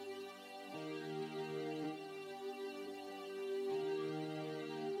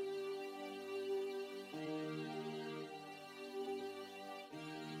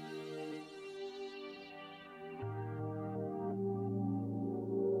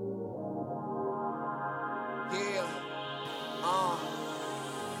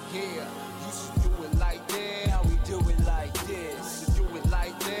 Yeah, used to do it like that. Now we do it like this. Used to do it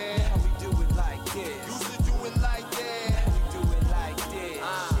like that. Now we do it like this. Used to do it like that. Now we do it like this.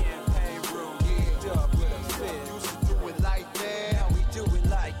 Champagne room, yeah, up with a fist. Used to do it like that. Now we do it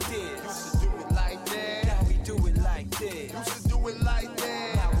like this. Used to do it like that. Now we do it like this. Used to do it like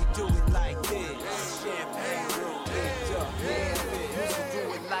that. Now we do it like this. Champagne room, up, yeah. Used to do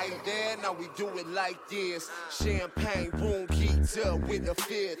it like that. Now we do it like this. Champagne room, geeked up with a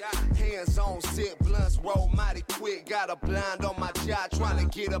fifth. Hands on, sip blunts, roll mighty quick. Got a blind on my jaw, trying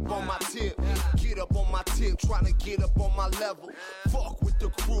to get up on my tip. Get up on my tip, trying to get up on my level. Fuck with the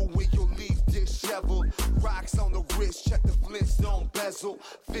crew when you leave disheveled. Rocks on the wrist, check the Flintstone bezel.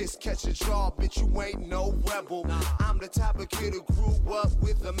 Fist catch a jaw, bitch, you ain't no rebel. I'm the type of kid who grew up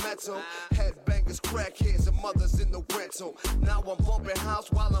with the metal. Headbangers, crackheads, and mothers in the rental. Now I'm bumping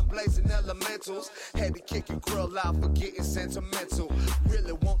house while I'm blazing elementals. Had to kick a girl out for getting sentimental.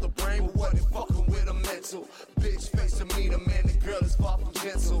 Really want the brain, but wasn't fucking with a mental. Bitch face to me, the man, the girl is far from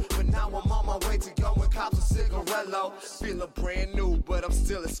gentle. But now I'm on my way to go and cop a cigarello. Feeling brand new, but I'm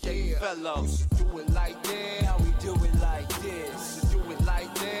still a skating fellow. Used to do it like that, now we do it like this. Used to do it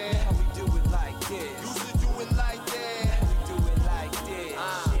like that, now we do it like this. Used to do it like that, now we do it like this.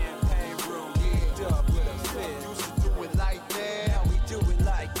 Champagne room, yeah, up with a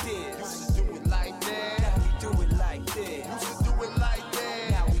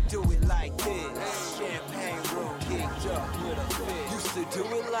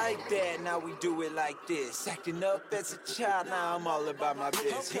that, now we do it like this. Acting up as a child, now I'm all about my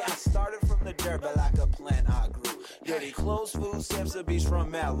biz. Yeah, I started from the dirt, but like a plant I grew. Dirty clothes, food stamps, a beach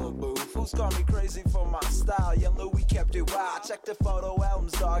from Malibu. Fools call me crazy for my style. Young Lewy kept it wild. Check the photo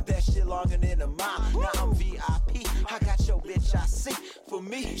albums, dog. That shit longer than a mile. Now I'm VIP. I got your bitch, I see. For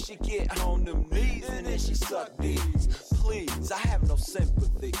me, she get on them knees and then she suck these. Please, I have no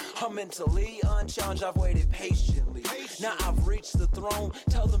sympathy. I'm mentally unchallenged. I've waited patiently. Now I've reached the throne.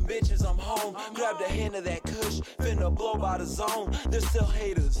 Tell them bitches I'm home. Grab the hand of that kush. Finna blow by the zone. They're still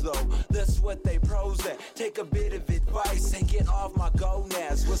haters though. That's what they pros at. Take a bit of advice and get off my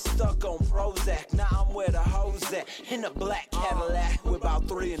gonads. Was stuck on Prozac. Now I'm where the hoes at. In a black Cadillac with about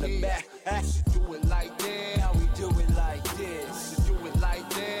 3 in the back. Do it like that. Now we do it like this. Do it like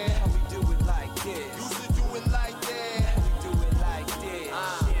that. Now we do it like this. Used to do it like that. Now we do it like this.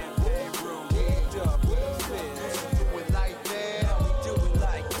 Champagne room, geeked up with a fist. Do it like that. Now we do it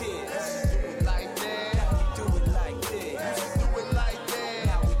like this. Do it like that. Now we do it like this. Do it like that.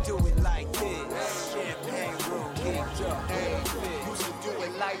 Now we do it like this. Champagne room, geeked up with a fist. Used to do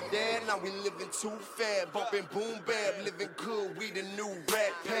it like that. Now we living too fat. Bumping boom bap. Living good. We the new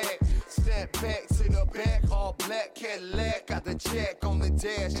rat pack. Snap back to the back. All black Cadillac. Got the jack on the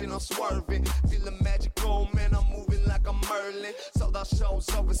dash and I'm swerving. Feeling magical, man. I'm moving like I'm Merlin. Sold out shows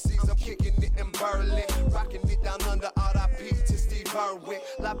overseas. I'm kicking it in Berlin. Rocking it down under RIP to Steve Irwin.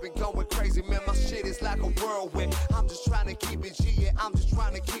 Life been going crazy, man. My shit is like a whirlwind. I'm just trying to keep it G and I'm just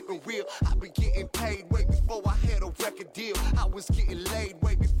trying to keep it real. I've been getting paid way before I had a record deal. I was getting laid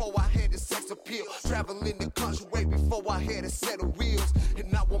way before I had a sex appeal. Traveling the country way before I had a set of wheels.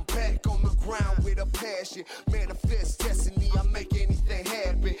 And now I'm back on the ground with a passion. Manifest destiny, I make anything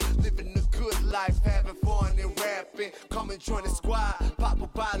happen. Living a good life, having fun and rapping. Come and join the squad, pop a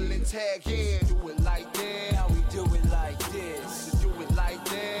bottle and tag in. Do it like that. Now we do it like this. Do it like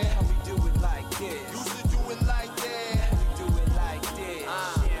that. Now we do it like this. Used to do it like that. Now we do it like this.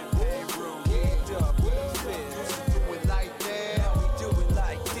 Champagne room, geeked up with a fist. Do it like that. Now we do it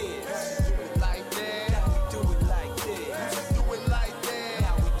like this. Do it like that. Now we do it like this. Do it like that.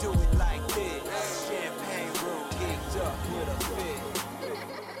 Now we do it like this. Champagne room, geeked up with a fist.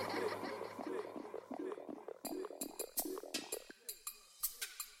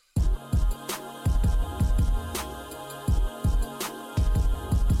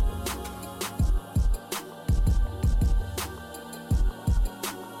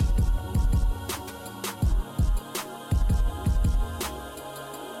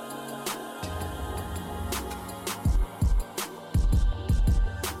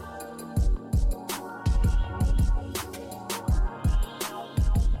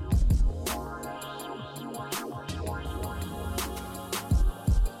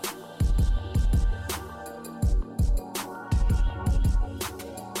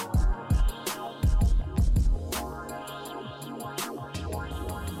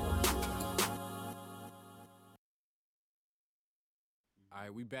 All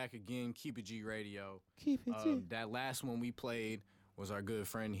right, we back again. KeepitG Radio. KeepitG. That last one we played was our good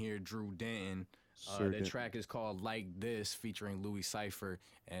friend here, Drew Denton. The track is called Like This, featuring Louis Seifer,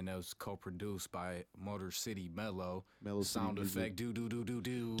 and it was co-produced by Motor City Mello. Mello sound City effect, do do do do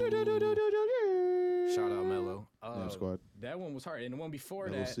do. Music. Shout out Mello. Squad. That one was hard, and the one before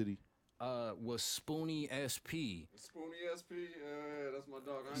Mello that City. Was Spoonie SP. Spoonie SP, that's my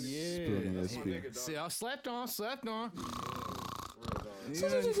dog. Spoonie That's my SP. nigga, dog. See, I slept on. He's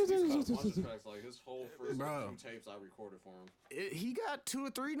got a bunch of tracks, like his whole first few tapes I recorded for him. He got 2 or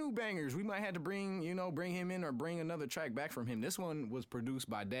 3 new bangers. We might have to bring him in or bring another track back from him. This one was produced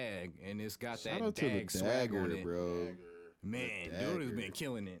by Dag, and it's got Shout that out to the Dag swag on Dagger, it. bro. Man, dude has been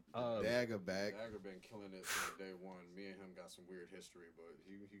killing it. Dagger back. Dagger been killing it since day one. Me and him got some weird history, but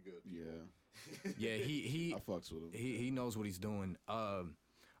he good. Yeah. Yeah, he I fucks with him. He knows what he's doing. All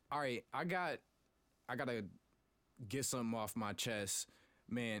right, I gotta get something off my chest,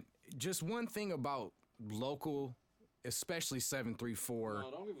 man. Just one thing about local, especially 734. No,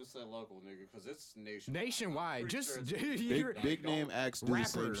 don't even say local, nigga, because it's nationwide. Just big name acts do the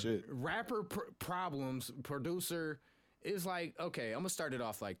same shit. Rapper problems, producer is like, okay, I'm gonna start it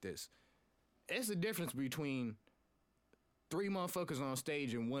off like this. It's the difference between 3 motherfuckers on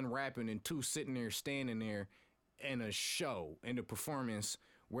stage and 1 rapping and 2 sitting there, standing there in a show, in a performance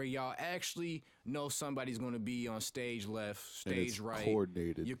where y'all actually know somebody's going to be on stage left, stage right.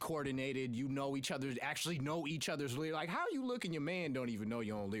 Coordinated. You're coordinated. You know each other, actually know each other's lyrics. Like, how you look and your man don't even know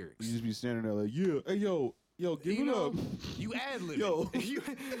your own lyrics? You just be standing there like, yeah, hey, yo, Yo, give You it know, up. you ad lib. Yo.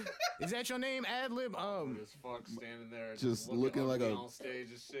 Is that your name, ad lib? As fuck standing there, Just looking like ugly a- on stage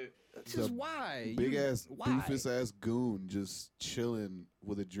and shit. Just why? Big ass, why? doofus ass goon just chilling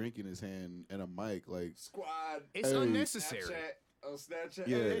with a drink in his hand and a mic, like Squad. It's Hey. unnecessary. Snapchat. Oh, Snapchat.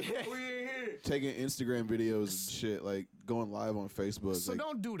 Yeah. Hey, we in here. taking Instagram videos and shit, like going live on Facebook. So like,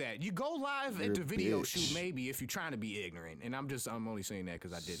 don't do that. You go live You're at the a video bitch. shoot maybe if you're trying to be ignorant. And I'm only saying that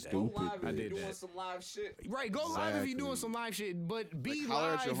because I did that. Go Stupid, live if I you're did doing that. some live shit. Right, go live if you're doing Exactly. some live shit, but be Like, holler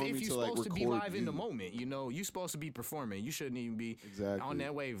at your live if homie you're to, like, supposed to be record live in the you. moment. You know, you're supposed to be performing. You shouldn't even be Exactly. on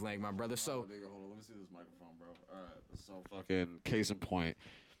that wavelength, my brother. So Nigga, hold on, let me see this microphone, bro. All right, so fucking case in point.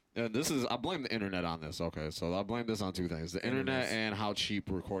 And I blame the internet on this, okay? So I blame this on two things. The internet and how cheap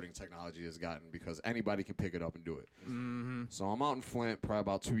recording technology has gotten because anybody can pick it up and do it. Mm-hmm. So I'm out in Flint probably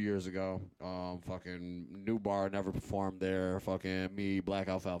about 2 years ago. Fucking new bar, never performed there. Fucking me, Black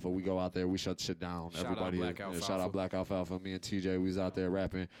Alfalfa, we go out there, we shut shit down. Shout out Everybody, Black yeah, Alfalfa. shout out Black Alfalfa. Me and TJ, we was out there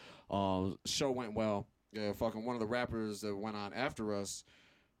rapping. Show went well. Yeah, fucking one of the rappers that went on after us,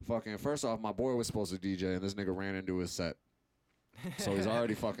 fucking, first off, my boy was supposed to DJ, and this nigga ran into his set. So he's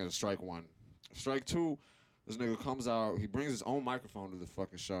already fucking strike one. Strike two, this nigga comes out, he brings his own microphone to the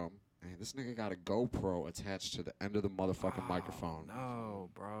fucking show. And this nigga got a GoPro attached to the end of the motherfucking microphone. no,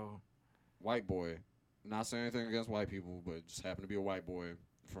 bro. White boy. Not saying anything against white people, but just happened to be a white boy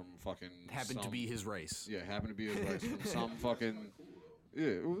from fucking Happened to some- be his race. Yeah, happened to be his race from some fucking. Yeah,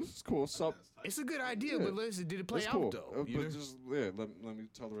 it was cool. It's a good idea, Yeah. but listen, did it play It's out cool. though? You know? But just let me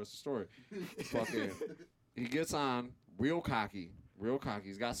tell the rest of the story. Fucking, he gets on real cocky.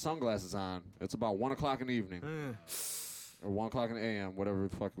 He's got sunglasses on. It's about 1 o'clock in the evening. Or 1 o'clock in the a.m., whatever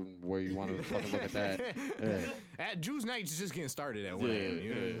fucking way you want to fucking look at that. Yeah. At Juice Night is just getting started at Yeah, 1 a.m.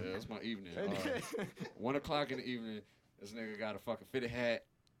 you know? yeah, that's my evening. 1 o'clock in the evening, this nigga got a fucking fitted hat,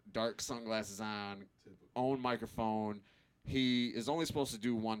 dark sunglasses on, own microphone. He is only supposed to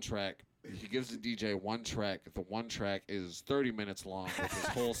do one track. He gives the DJ one track. The one track is 30 minutes long with his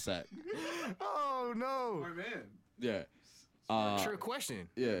whole set. Oh no! my man. Yeah. Trick question.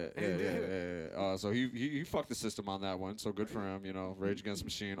 Yeah. So he fucked the system on that one. So good for him, you know. Rage Against the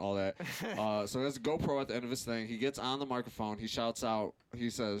Machine, all that. So there's a GoPro at the end of his thing. He gets on the microphone. He shouts out. He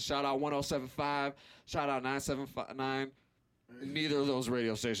says, "Shout out 1075. Shout out 979." Neither of those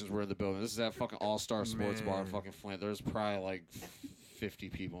radio stations were in the building. This is at fucking All-Star Sports Bar in fucking Flint. There's probably like 50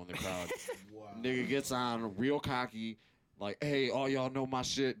 people in the crowd. Nigga gets on real cocky. Like, hey, all y'all know my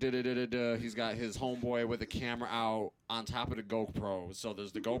shit. Da-da-da-da-da. He's got his homeboy with the camera out on top of the GoPro. So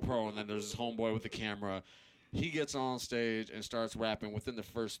there's the GoPro, and then there's his homeboy with the camera. He gets on stage and starts rapping. Within the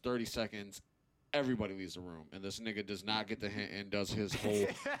first 30 seconds, everybody leaves the room. And this nigga does not get the hint and does his whole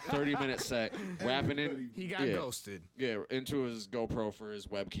 30-minute set rapping in. He got ghosted. Yeah, into his GoPro for his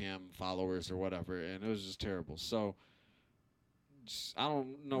webcam followers or whatever. And it was just terrible. So I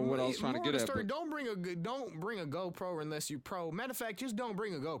don't know what I was trying to get at. Story, But don't bring a GoPro unless you pro. Matter of fact, just don't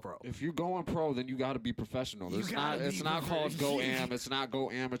bring a GoPro. if you're going pro, then you got to be professional. It's not called go am. It's not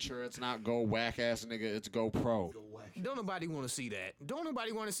go amateur. It's not go whack ass nigga. It's go pro. Don't nobody want to see that. Don't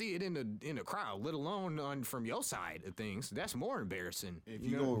nobody want to see it in the crowd, let alone from your side of things. That's more embarrassing. If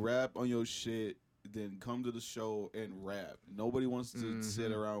you gonna rap on your shit, then come to the show and rap. Nobody wants to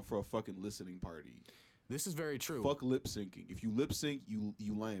sit around for a fucking listening party. This is very true. Fuck lip syncing. If you lip sync, you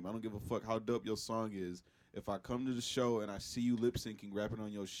lame. I don't give a fuck how dope your song is. If I come to the show and I see you lip syncing, rapping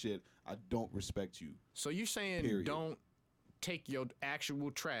on your shit, I don't respect you. So you're saying Period. don't take your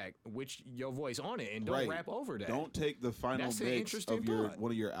actual track, which your voice on it, and don't rap over that. Don't take the final That's an mix interesting of your thought.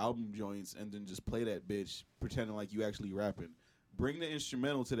 one of your album joints and then just play that bitch pretending like you actually rapping. Bring the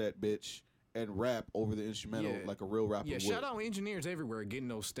instrumental to that bitch and rap over the instrumental like a real rapper Yeah, would. shout out engineers everywhere getting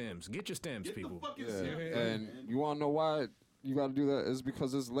those stems. Get your stems, people. And you want to know why you got to do that? It's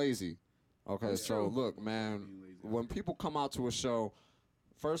because it's lazy. Okay, so look, man, when people come out to a show,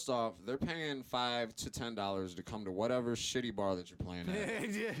 first off, they're paying $5 to $10 to come to whatever shitty bar that you're playing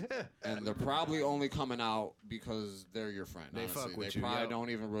at. And they're probably only coming out because they're your friend. They honestly. fuck with they you, probably yup. don't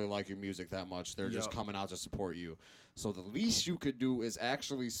even really like your music that much. They're just Yup. coming out to support you. So the least you could do is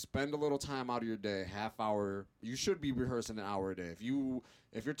actually spend a little time out of your day, half hour. You should be rehearsing an hour a day.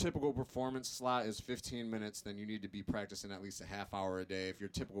 If your typical performance slot is 15 minutes, then you need to be practicing at least a half hour a day. If your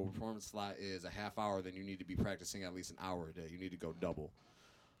typical performance slot is a half hour, then you need to be practicing at least an hour a day. You need to go double.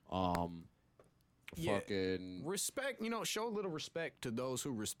 Fucking respect, show a little respect to those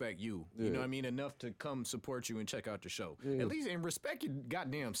who respect you. You know what I mean? Enough to come support you and check out the show. Yeah. At least, and respect your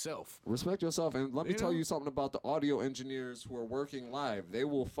goddamn self. respect yourself. And let me You tell know? you something about the audio engineers who are working live. They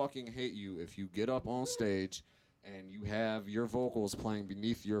will fucking hate you if you get up on stage and you have your vocals playing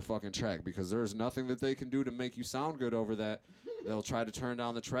beneath your fucking track, because there's nothing that they can do to make you sound good over that. They'll try to turn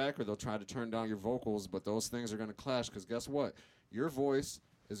down the track, or they'll try to turn down your vocals, but those things are going to clash, because guess what? Your voice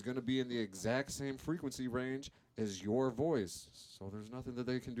is going to be in the exact same frequency range as your voice. So there's nothing that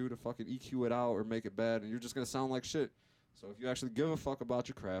they can do to fucking EQ it out or make it bad, and you're just going to sound like shit. So if you actually give a fuck about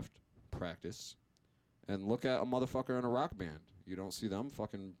your craft, practice, and look at a motherfucker in a rock band. You don't see them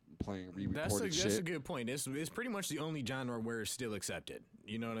fucking playing re-recorded shit. That's a good point. It's pretty much the only genre where it's still accepted.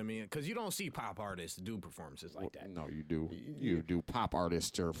 You know what I mean? Because you don't see pop artists do performances like that. No, you do. You do. Pop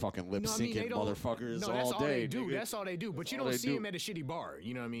artists or fucking lip-syncing motherfuckers that's all day. They do. Nigga. That's all they do. But you don't see them at a shitty bar.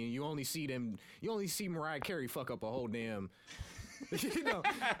 You know what I mean? You only see them. You only see Mariah Carey fuck up a whole damn.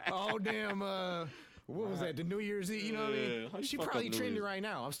 A whole damn. What was that? The New Year's Eve, you know what I mean? She probably trending right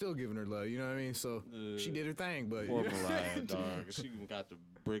now. I'm still giving her love, you know what I mean? So she did her thing, but poor Mariah, dog. She got the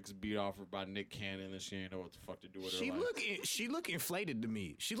bricks beat off her by Nick Cannon, and she ain't know what the fuck to do with her life. She look inflated to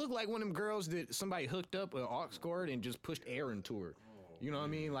me. She looked like one of them girls that somebody hooked up an aux cord and just pushed air into her. You know what I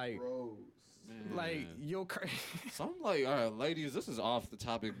mean? Like, like yo, so I'm like, all right, ladies, this is off the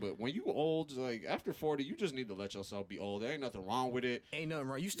topic, but when you old, like after 40, you just need to let yourself be old. There ain't nothing wrong with it. Ain't nothing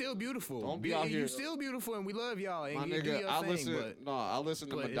wrong. You still beautiful. Don't be out here. You still beautiful, and we love y'all. And my you do nigga, your I thing,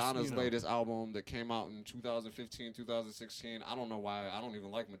 listened to Madonna's latest album that came out in 2015, 2016. I don't know why. I don't even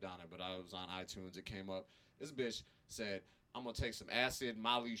like Madonna, but I was on iTunes. It came up. This bitch said, I'm going to take some acid,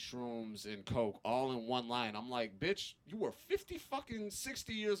 Molly, shrooms, and coke all in one line. I'm like, bitch, you were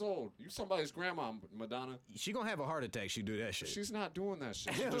 60 years old. You somebody's grandma, Madonna. She going to have a heart attack. She do that shit. She's not doing that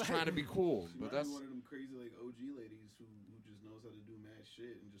shit. She's just trying to be cool. She but might that's be one of them crazy like OG ladies who just knows how to do mad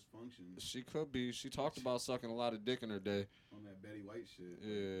shit and just function. She could be. She talked about sucking a lot of dick in her day. On that Betty White shit.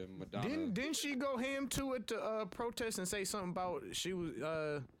 Yeah, Madonna. Didn't she go ham to it to protest and say something about she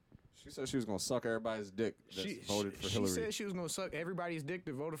was... She said she was going to suck everybody's dick that voted for Hillary. She said she was going to suck everybody's dick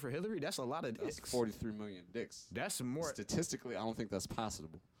that voted for Hillary? That's a lot of dicks. That's 43 million dicks. That's more... Statistically, I don't think that's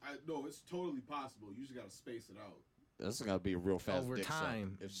possible. No, it's totally possible. You just got to space it out. That's got to be a real fast over dick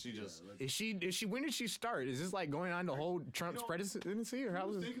time. Suck. If she just... Is she... When did she start? Is this like going on to hold Trump's presidency? Or how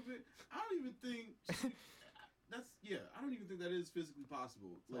was it? Think of it. I don't even think... I don't even think that is physically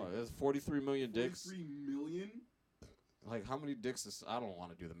possible. Like, there's 43 million dicks. 43 million? Like, how many dicks is... I don't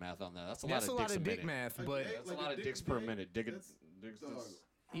want to do the math on that. That's a lot of dick math, but... That's a lot of dicks per minute. Dicks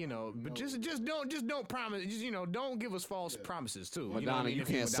you know, but just don't promise. Just, you know, don't give us false promises too. Madonna, you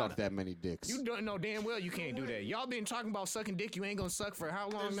can't suck that many dicks. You don't know damn well you can't do that. Y'all been talking about sucking dick. You ain't gonna suck for how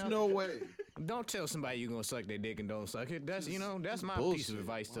long now? There's no way. Don't tell somebody you're gonna suck their dick and don't suck it. That's that's my piece of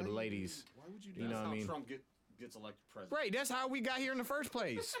advice to the ladies. Why would you do that? You know what I mean? Trump gets elected president. Right. That's how we got here in the first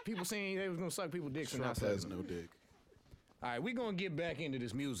place. People saying they was gonna suck people's dicks and not suck has no dick. All right, we're going to get back into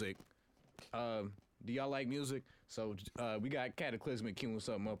this music. Do y'all like music? So we got Cataclysmic queuing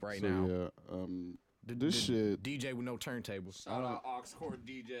something up right now. Yeah, this shit. DJ with no turntables. Shout out aux cord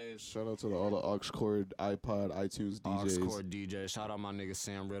DJs. Shout out to all the aux cord, iPod, iTunes DJs. Aux cord DJs. Shout out my nigga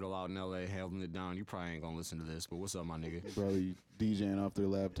Sam Riddle out in LA holding it down. You probably ain't going to listen to this, but what's up, my nigga? Probably DJing off their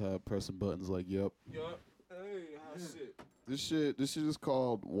laptop, pressing buttons like, yep. Yup. Hey, how's shit? This shit is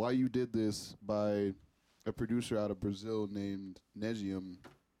called Why You Did This by a producer out of Brazil named Negium.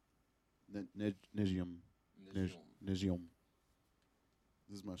 Negium. This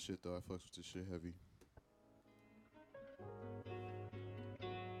is my shit though. I fucks with this shit heavy.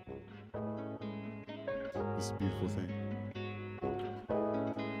 This is a beautiful thing.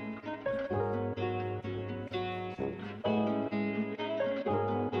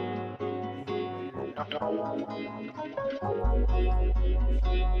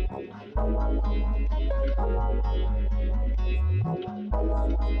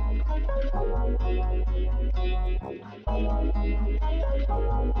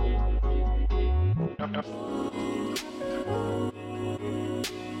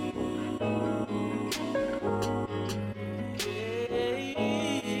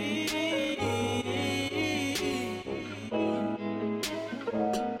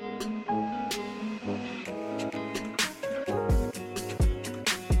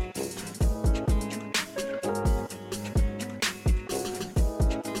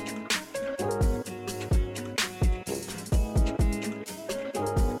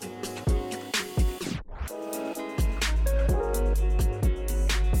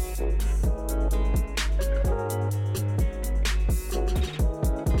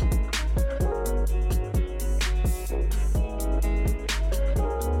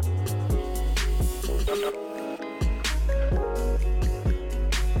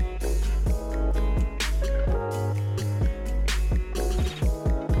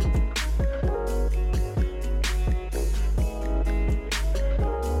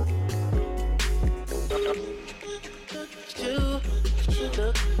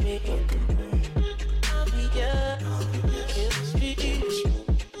 look at me. I'll be your chemistry.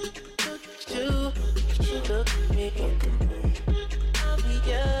 Look at you, look at me. I'll be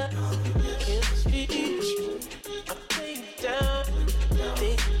your chemistry. I lay you down,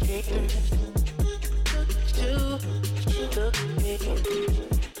 thinking. Look at you, look at me.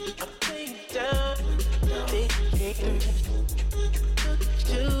 I lay you down, thinking. Look at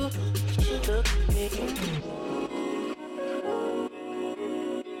you, look at me.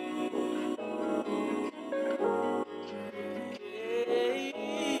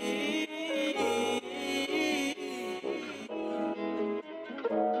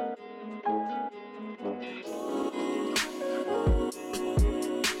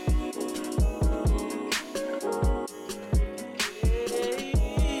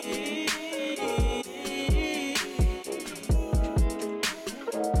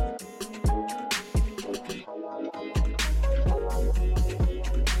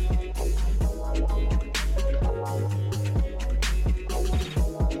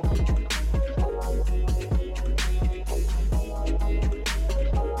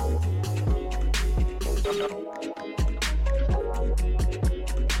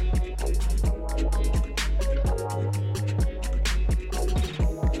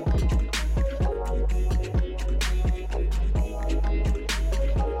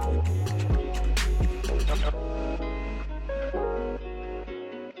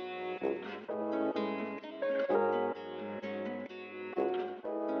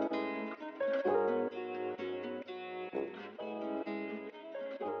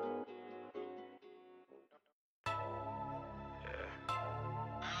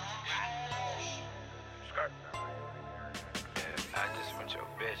 I just want your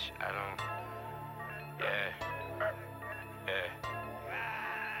bitch. I don't. Yeah.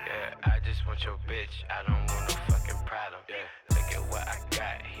 I just want your bitch. I don't want no fucking problem. Look at what I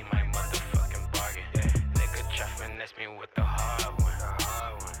got. He might motherfucking bargain. Nigga try finesse me with the hard one.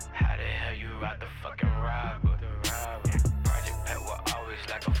 How the hell you rock the fucking robber? Project Pet was always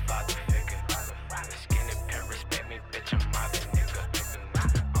like a father figure. Skinny pimp respect me, bitch. I'm mobbing nigga.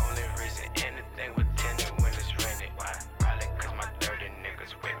 Only reason anything with tenant when it's raining. Probably cause my dirty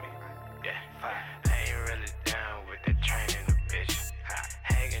niggas with me. Yeah, I ain't really down with the training a bitch.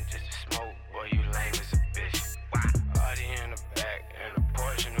 Hanging just to smoke, boy, you lame as a bitch. Audi in the back and a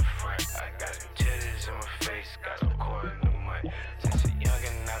Porsche in the front. I got some titties in my face, got some cord in the mud. Since a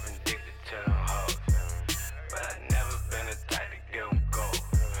youngin', I've been addicted to them hoes. But I never been the type to get them gold.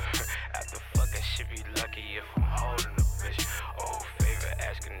 After fucking shit, be lucky if I'm holding a bitch. Old favorite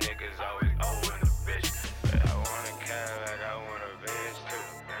asking niggas always over the bitch. But I want a Cadillac, I want a Benz too.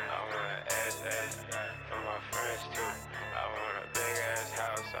 I want an SS for my friends too. I want a big ass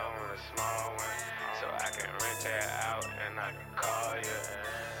house, I want a small one. So I can rent that out and I can call you.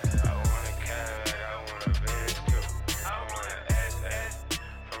 I want a Cadillac, I want a Benz too. I want an SS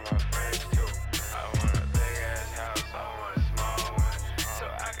for my friends too. I want a big ass house, I want a small one. So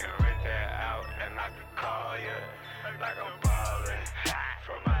I can rent that out and I can call you. Like I'm ballin'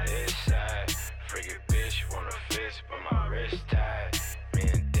 from my east side. Freaky bitch wanna fist, but my wrist tied. Me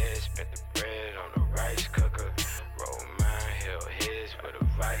and Dad spent the bread on the rice cooker. Roll mine, he'll his with a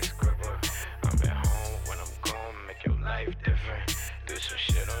vice gripper. I'm at home when I'm gone, make your life different. Do some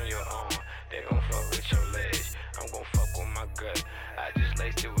shit on your own, they gon' fuck with your legs. I'm gon' fuck with my gut, I just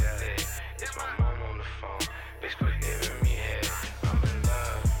laced it with lead. It's my mom on the phone, bitch quit giving me head. I'm in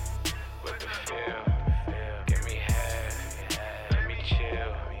love with the feel. Give me half, let me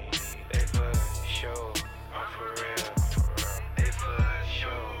chill. They for sure, I'm for real. They for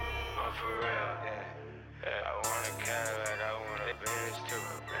sure, I'm for real. I want a Cadillac, I want a Benz too.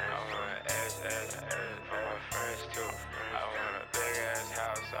 I want an SS for my friends too. I want a big ass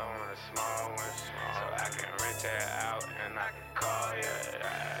house, I want a small one. So I can rent that out and I can call you.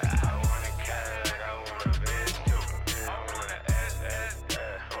 I want a Cadillac, I want a Benz too. I want an SS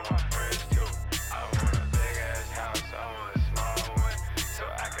for my friends too. I want a big ass house, I want a small one. So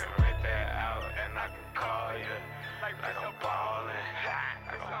I can rent that out and I can call you. Like I'm ballin',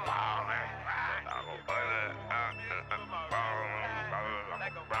 like I'm ballin'. I'm gon' ballin'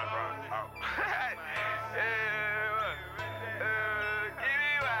 out, ballin', out. Give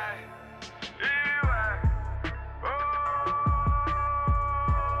me why,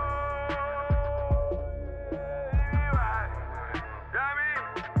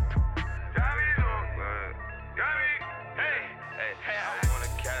 I want a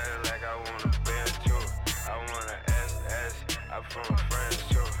Cadillac, I want a Benz too. I want an SS, I'm from friends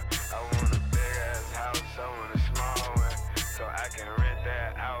too. I want a big ass house, I want a small one. So I can rent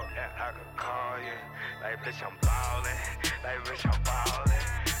that out and I can call you. Like bitch, I'm ballin', like bitch, I'm ballin'.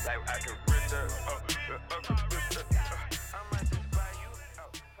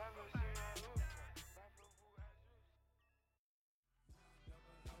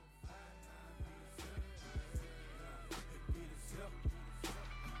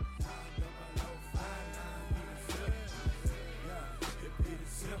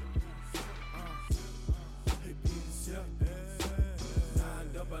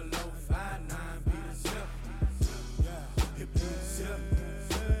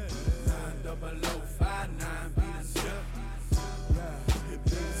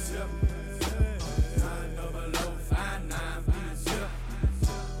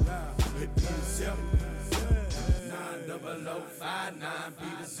 9 be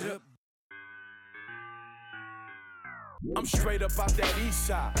the zip. I'm straight up out that east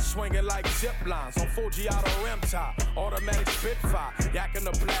side, swinging like zip lines on 4G auto rim top, automatic spitfire, yakking the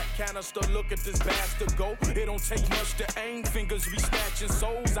black canister. Look at this bastard go. It don't take much to aim, fingers be snatching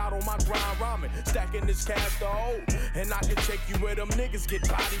souls out on my grind rhyming, stacking this cash to hold. And I can take you where them niggas get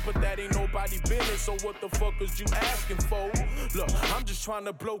body, but that ain't nobody business. So what the fuck is you asking for? Look, I'm just trying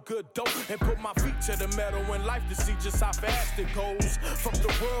to blow good dope and put my feet to the metal in life to see just how fast it goes. Fuck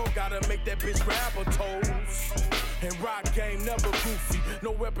the world, gotta make that bitch grab her toes. And rock game never goofy,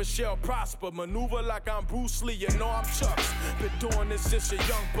 no weapon shall prosper. Maneuver like I'm Bruce Lee, you know I'm Chucks. Been doing this since a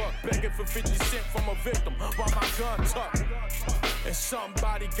young buck, begging for 50 cents from a victim while my gun tucked. And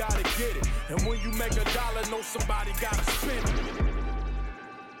somebody gotta get it, and when you make $1, know somebody gotta spend it.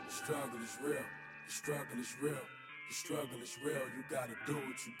 The struggle is real, the struggle is real. The struggle is real, you gotta do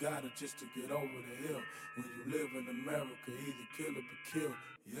what you gotta just to get over the hill. When you live in America, either kill or be killed,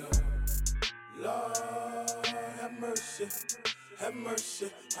 yeah. Lord, have mercy, have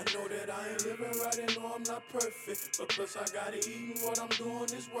mercy. I know that I ain't living right and know I'm not perfect, but plus I gotta eat and what I'm doing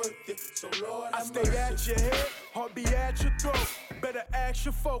is worth it. So Lord, have mercy. I stay at your head, heart be at your throat. Better ask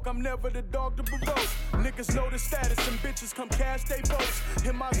your folk, I'm never the dog to provoke. Niggas know the status and bitches come cash they votes.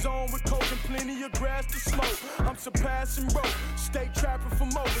 In my zone with coke and plenty of grass to smoke. I'm surpassing rope, stay trapping for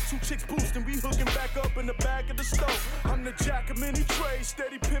more. With 2 chicks boosting, we hooking back up in the back of the stove. I'm the jack of many trades,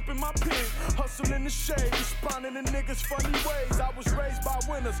 steady pimping my pen. Hustle in the shade, responding to niggas funny ways. I was raised by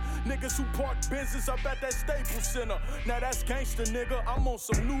winners, niggas who park Benzes up at that Staples Center. Now that's gangster, nigga, I'm on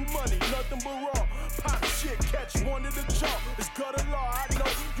some new money, nothing but raw. Pop shit, catch one in the jaw. It's gutter law, I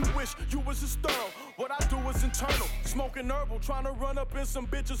know you wish you was a star. What I do is internal, smoking herbal, trying to run up in some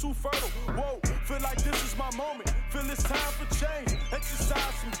bitches who fertile. Whoa, feel like this is my moment, feel it's time for change.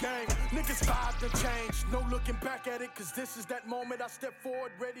 Exercise some game, niggas vibe to change. No looking back at it, cause this is that moment I step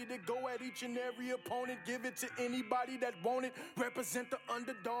forward, ready to go at each and every opponent. Give it to anybody that want it. Represent the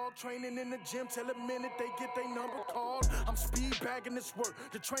underdog, training in the gym till the minute they get their number called. I'm speed bagging this work,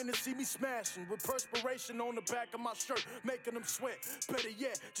 the trainers see me smashing with perspiration on the back of my shirt, making them sweat. Better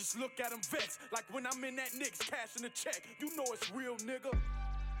yet, just look at them vets, like when I'm in that Knicks cashing a check. You know it's real, nigga. The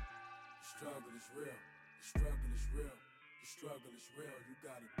struggle is real, the struggle is real, the struggle is real. You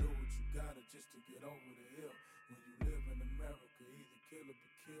gotta do what you gotta just to get over the hill. When you live in America, either kill or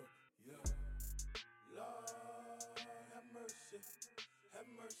be killed, yeah. Lord, have mercy, have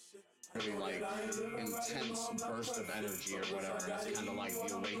mercy. Really like intense burst of energy or whatever. It's kind of like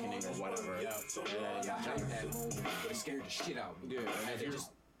the awakening or whatever. It scared the shit out of me. Yeah,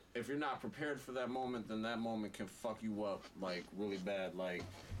 if you're not prepared for that moment, then that moment can fuck you up like really bad. Like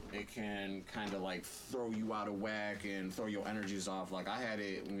it can kind of like throw you out of whack and throw your energies off. Like I had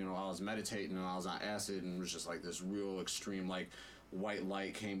it, you know, I was meditating and I was on acid and it was just like this real extreme like white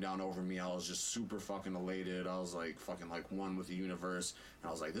light came down over me. I was just super fucking elated. I was like fucking like one with the universe. And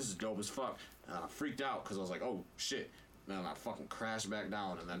I was like, this is dope as fuck. And I freaked out because I was like, oh shit. And then I fucking crashed back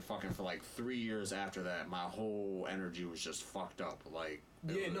down. And then fucking for like 3 years after that, my whole energy was just fucked up. Like,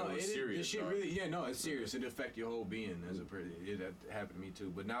 it was serious. Shit really, it's serious. It affect your whole being. It happened to me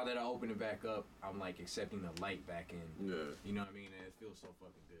too. But now that I open it back up, I'm like accepting the light back in. Yeah. You know what I mean? And it feels so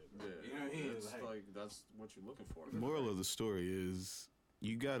fucking good. Bro. Yeah. You know what I mean? It's like that's what you're looking for. The moral of the story is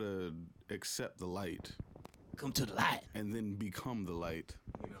you gotta accept the light. Come to the light. And then become the light.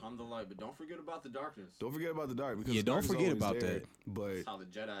 Become the light, but don't forget about the darkness. Don't forget about the dark. Because yeah, don't forget about that. But that's how the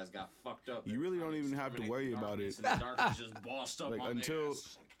Jedis got fucked up. You really don't even have to worry about it. And the darkness just bossed up like on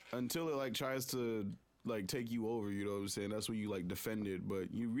until it like tries to like take you over, you know what I'm saying? That's when you like defend it,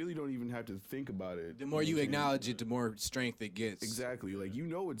 but you really don't even have to think about it. The more you acknowledge it, the more strength it gets. Exactly. Like you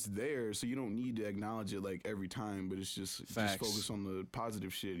know it's there, so you don't need to acknowledge it like every time, but it's just focus on the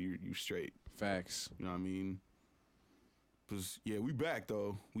positive shit, you straight. Facts. You know what I mean? Cause yeah, we back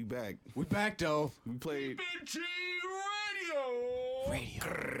though. We back. We back though. We played KeepitG Radio.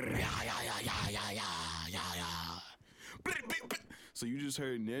 So you just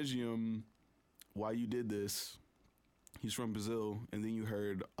heard Negium, Why You Did This. He's from Brazil. And then you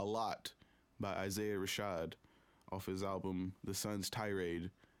heard A Lot by Isaiah Rashad off his album The Sun's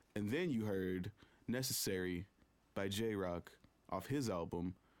Tirade. And then you heard Necessary by J-Rock off his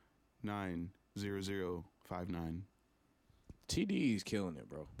album 90059. TD's killing it,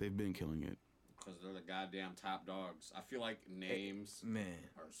 bro. They've been killing it. Because they're the goddamn top dogs. I feel like names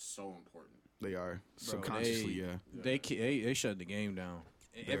are so important. They are. Subconsciously, yeah. They shut the game down.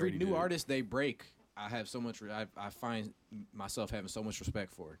 Every new artist they break, I have so much. I find myself having so much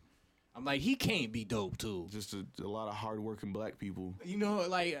respect for it. I'm like, he can't be dope too. Just a lot of hardworking black people. You know,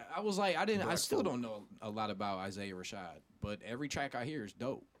 like I was like, I still folk. don't know a lot about Isaiah Rashad, but every track I hear is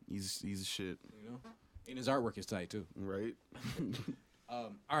dope. He's a shit. You know, and his artwork is tight too. Right.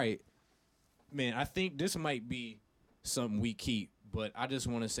 All right, man. I think this might be something we keep, but I just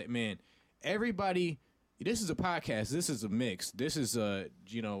want to say, man, everybody. This is a podcast. This is a mix. This is something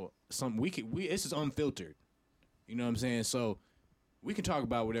this is unfiltered. You know what I'm saying? So we can talk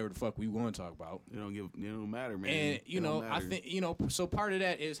about whatever the fuck we want to talk about. It don't matter, man. And I think so part of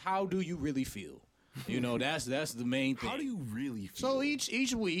that is, how do you really feel? That's the main thing. How do you really feel? So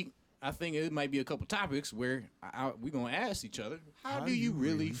each week, I think it might be a couple topics where we're gonna ask each other, how do you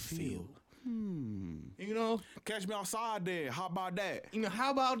really feel? Catch me outside then. How about that?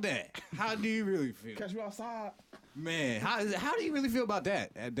 How about that? How do you really feel? Catch me outside. Man, how do you really feel about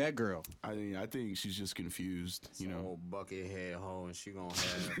that girl? I think she's just confused. Old bucket head hoe, and she gonna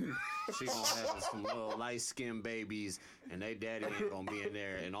have some little light skinned babies, and they daddy ain't gonna be in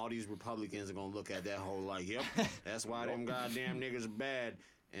there, and all these Republicans are gonna look at that hoe like, yep, that's why them goddamn niggas are bad.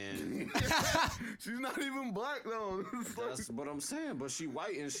 And she's not even black though. That's what I'm saying. But she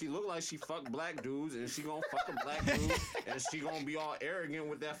white and she look like she fuck black dudes, and she gonna fuck a black dude, and she gonna be all arrogant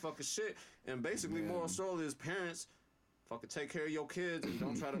with that fucking shit. And basically, moral soul is parents, fucking take care of your kids and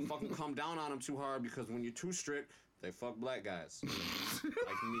don't try to fucking come down on them too hard, because when you're too strict, they fuck black guys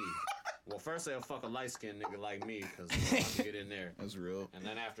like me. Well, first they'll fuck a light-skinned nigga like me, because they want to get in there. That's real. And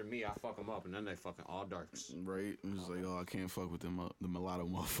then after me, I fuck them up, and then they fucking all darks. Right? It's just like, I can't fuck with them the mulatto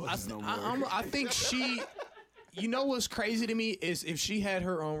motherfuckers no more. I think she... You know what's crazy to me is if she had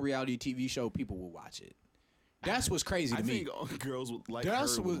her own reality TV show, people would watch it. That's what's crazy to me. I think girls like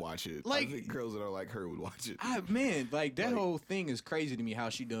her would watch it. I think girls that are like her would watch it. That whole thing is crazy to me, how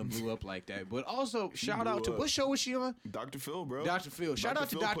she done blew up like that. But also, shout out to, what show was she on? Dr. Phil, bro. Dr. Phil. Shout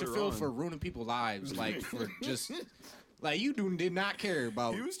out to Dr. Phil for ruining people's lives. Like, for just... Like, you did not care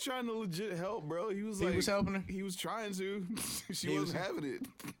about... He was trying to legit help, bro. He was helping her? He was trying to. She wasn't having it.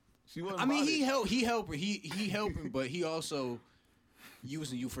 She wasn't. I mean, he helping, but he also...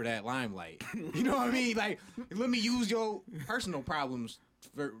 using you for that limelight. You know what I mean? Like, let me use your personal problems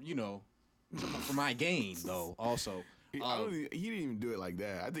for for my gain, though, also. He didn't even do it like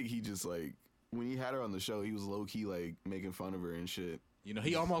that. I think he just, like, when he had her on the show, he was low-key, like, making fun of her and shit.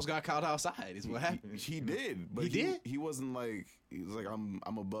 He almost got caught outside is what happened. He did. But he wasn't like, he was like, I'm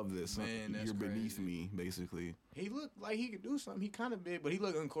above this. Man, you're beneath me, basically. He looked like he could do something. He kind of did, but he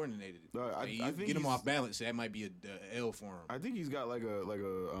looked uncoordinated. I think get him off balance. That might be a L for him. I think he's got like a what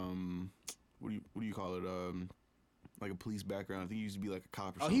do you call it? Like a police background. I think he used to be like a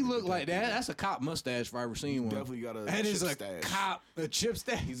cop or something. He looked like that. That's a cop mustache if I ever seen one. Definitely got a that chip is a stash. A chip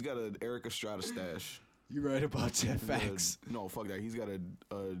stash. He's got an Eric Estrada stash. You right about that, facts. No, fuck that. He's got a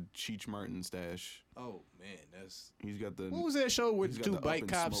Cheech Martin stash. Oh man, he's got the. What was that show with the two bike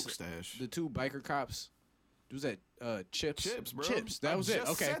cops? Stash. The two biker cops. Was that Chips? Chips, bro. Chips. That was it.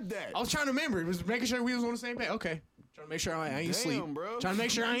 Okay. Said that. I was trying to remember. It was making sure we was on the same page. Okay. Trying to make sure I ain't sleep. Bro. Trying to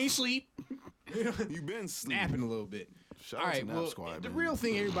make sure I ain't sleep. You been snapping a little bit. Shout all out right. to Well, Squad, the man. real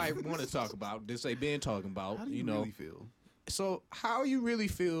thing everybody want to talk about, this they been talking about. How do you really feel? So, how you really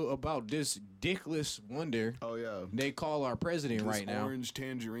feel about this dickless wonder? Oh yeah, they call our president right now. Orange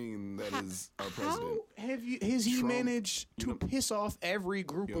tangerine that is our president. Has he managed to piss off every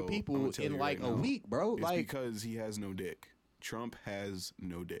group of people in like a week, bro? It's like because he has no dick. Trump has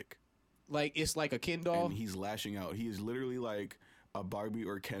no dick. Like it's like a Ken doll. And he's lashing out. He is literally like a Barbie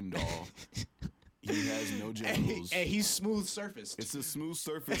or Ken doll. He has no genitals. And he's smooth surfaced. It's a smooth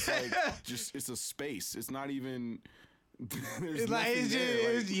surface. Like it's a space. It's not even. It's like,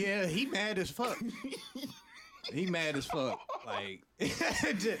 yeah, he mad as fuck. He mad as fuck. Like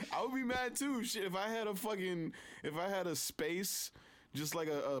I would be mad too. Shit, if I had a space, just like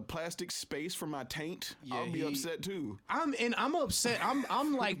a plastic space for my taint, I'd be upset too. I'm upset.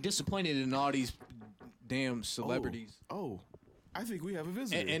 I'm like disappointed in all these damn celebrities. Oh, I think we have a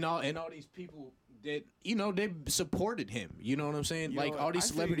visitor. And all these people that they supported him. You know what I'm saying? Like all these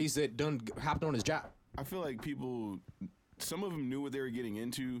celebrities that done hopped on his job. I feel like people, some of them knew what they were getting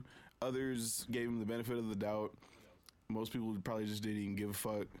into. Others gave him the benefit of the doubt. Most people probably just didn't even give a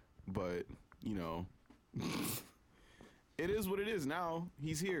fuck. But, it is what it is now.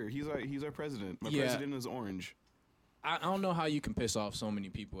 He's here. He's our president. My president is orange. I don't know how you can piss off so many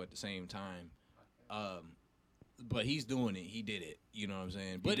people at the same time. But he's doing it. He did it. You know what I'm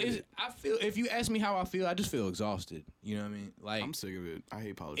saying? But I feel, if you ask me how I feel, I just feel exhausted. You know what I mean? Like, I'm sick of it. I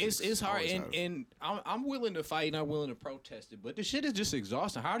hate politics. It's hard, Always and I'm willing to fight and I'm willing to protest it. But the shit is just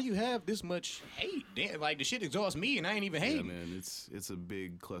exhausting. How do you have this much hate? Damn, like, the shit exhausts me, and I ain't even hating. Yeah, man. It's a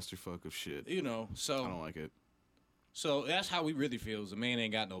big clusterfuck of shit. You know, so I don't like it. So that's how we really feel. Is the man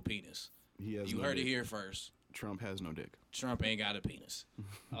ain't got no penis. He has. You no heard dick. it here first. Trump has no dick. Trump ain't got a penis.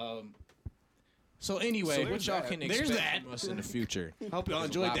 So anyway, what y'all can expect from us in the future. Hope y'all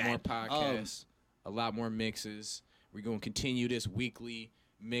enjoyed that. A lot more podcasts, a lot more mixes. We're going to continue this weekly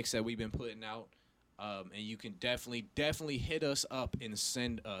mix that we've been putting out. And you can definitely hit us up and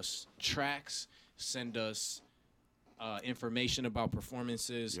send us tracks, send us information about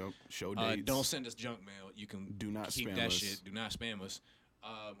performances. Yep. Show dates. Don't send us junk mail. You can Do not keep spam that us. shit. Do not spam us.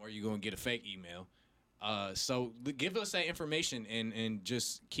 Or you're going to get a fake email. So give us that information and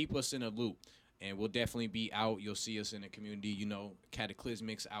just keep us in a loop. And we'll definitely be out. You'll see us in the community. You know,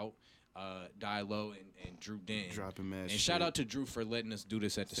 Cataclysmic's out. Dyelow and Drew Denton. Dropping mad And shit. shout out to Drew for letting us do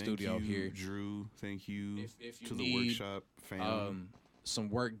this at the studio here. Drew. Thank you, If you to need, the workshop fam. some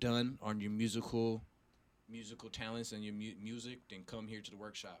work done on your musical talents and your music, then come here to the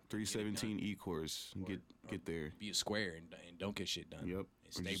workshop. 317 E-course. Get there. Be a square and don't get shit done. Yep. And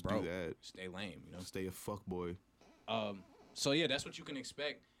Or stay just broke. do that. Stay lame. You know. Stay a fuck boy. So yeah, that's what you can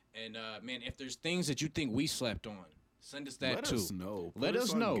expect. And man, if there's things that you think we slept on, send us that too. Let us know. Let Put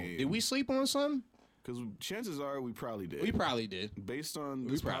us on know. game. Did we sleep on something? Because chances are we probably did. We probably did. Based on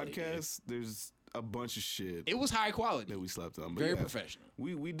this podcast, there's a bunch of shit. It was high quality that we slept on. But Very yeah, professional.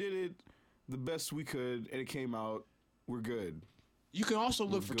 We did it the best we could, and it came out. We're good. You can also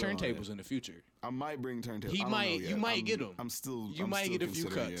look for good on turntables it. in the future. I might bring turntables. He I don't might. know yet. You might get them. I'm still. You I'm might still get a few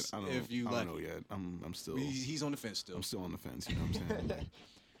considering cuts it. I don't, if you I like don't know it. yet. I'm still. He's on the fence still. I'm still on the fence. You know what I'm saying?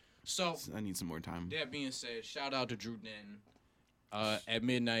 So I need some more time. that being said, shout out to Drew Denton. At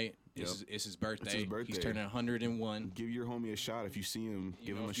midnight, it's his birthday. It's his birthday. He's turning 101. Give your homie a shot if you see him.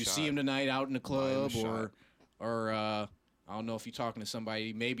 Give him a If shot. you see him tonight out in the Buy him a club, shot. or I don't know if you're talking to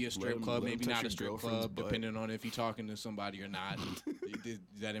somebody, maybe a strip club, let him maybe touch not your a strip girlfriend's club, butt. depending on if you're talking to somebody or not.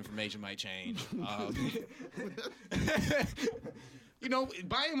 That information might change. You know,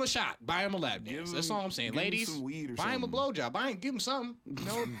 buy him a shot, buy him a lap dance. That's all I'm saying, give him ladies. some weed or buy him a something. blowjob. Give him something. You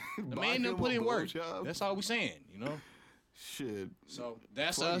know, the Buy man done him put a in work. blowjob. That's all we saying. You know. Shit. So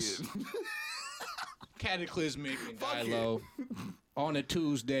that's Fuck us. it. Cataclysmic and Dyelow on a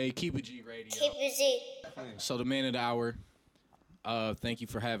Tuesday. KeepitG Radio. KeepitG. So the man of the hour. Thank you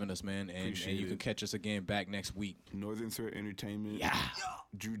for having us, man, and Appreciate you can it. catch us again back next week. Northern Threat Entertainment. Yeah.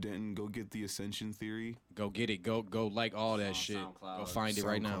 Drew Denton, go get the Ascension Theory. Go get it. Go like all that shit. SoundCloud. Go find it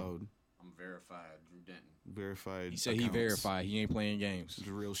right now. SoundCloud. I'm verified, Drew Denton. Verified. He said he accounts. verified. He ain't playing games. There's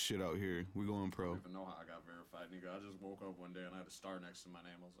real shit out here. We going I pro. don't even know how I got verified, nigga. I just woke up one day and I had a star next to my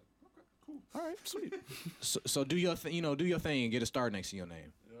name. I was like, okay, cool. All right, sweet. So do your do your thing and get a star next to your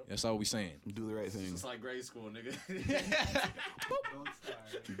name. Yep. That's all we saying. Do the right thing. It's like grade school, nigga.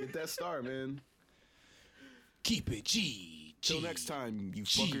 Get that star, man. Keep it G. Till next time, you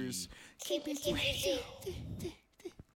fuckers. KeepitG.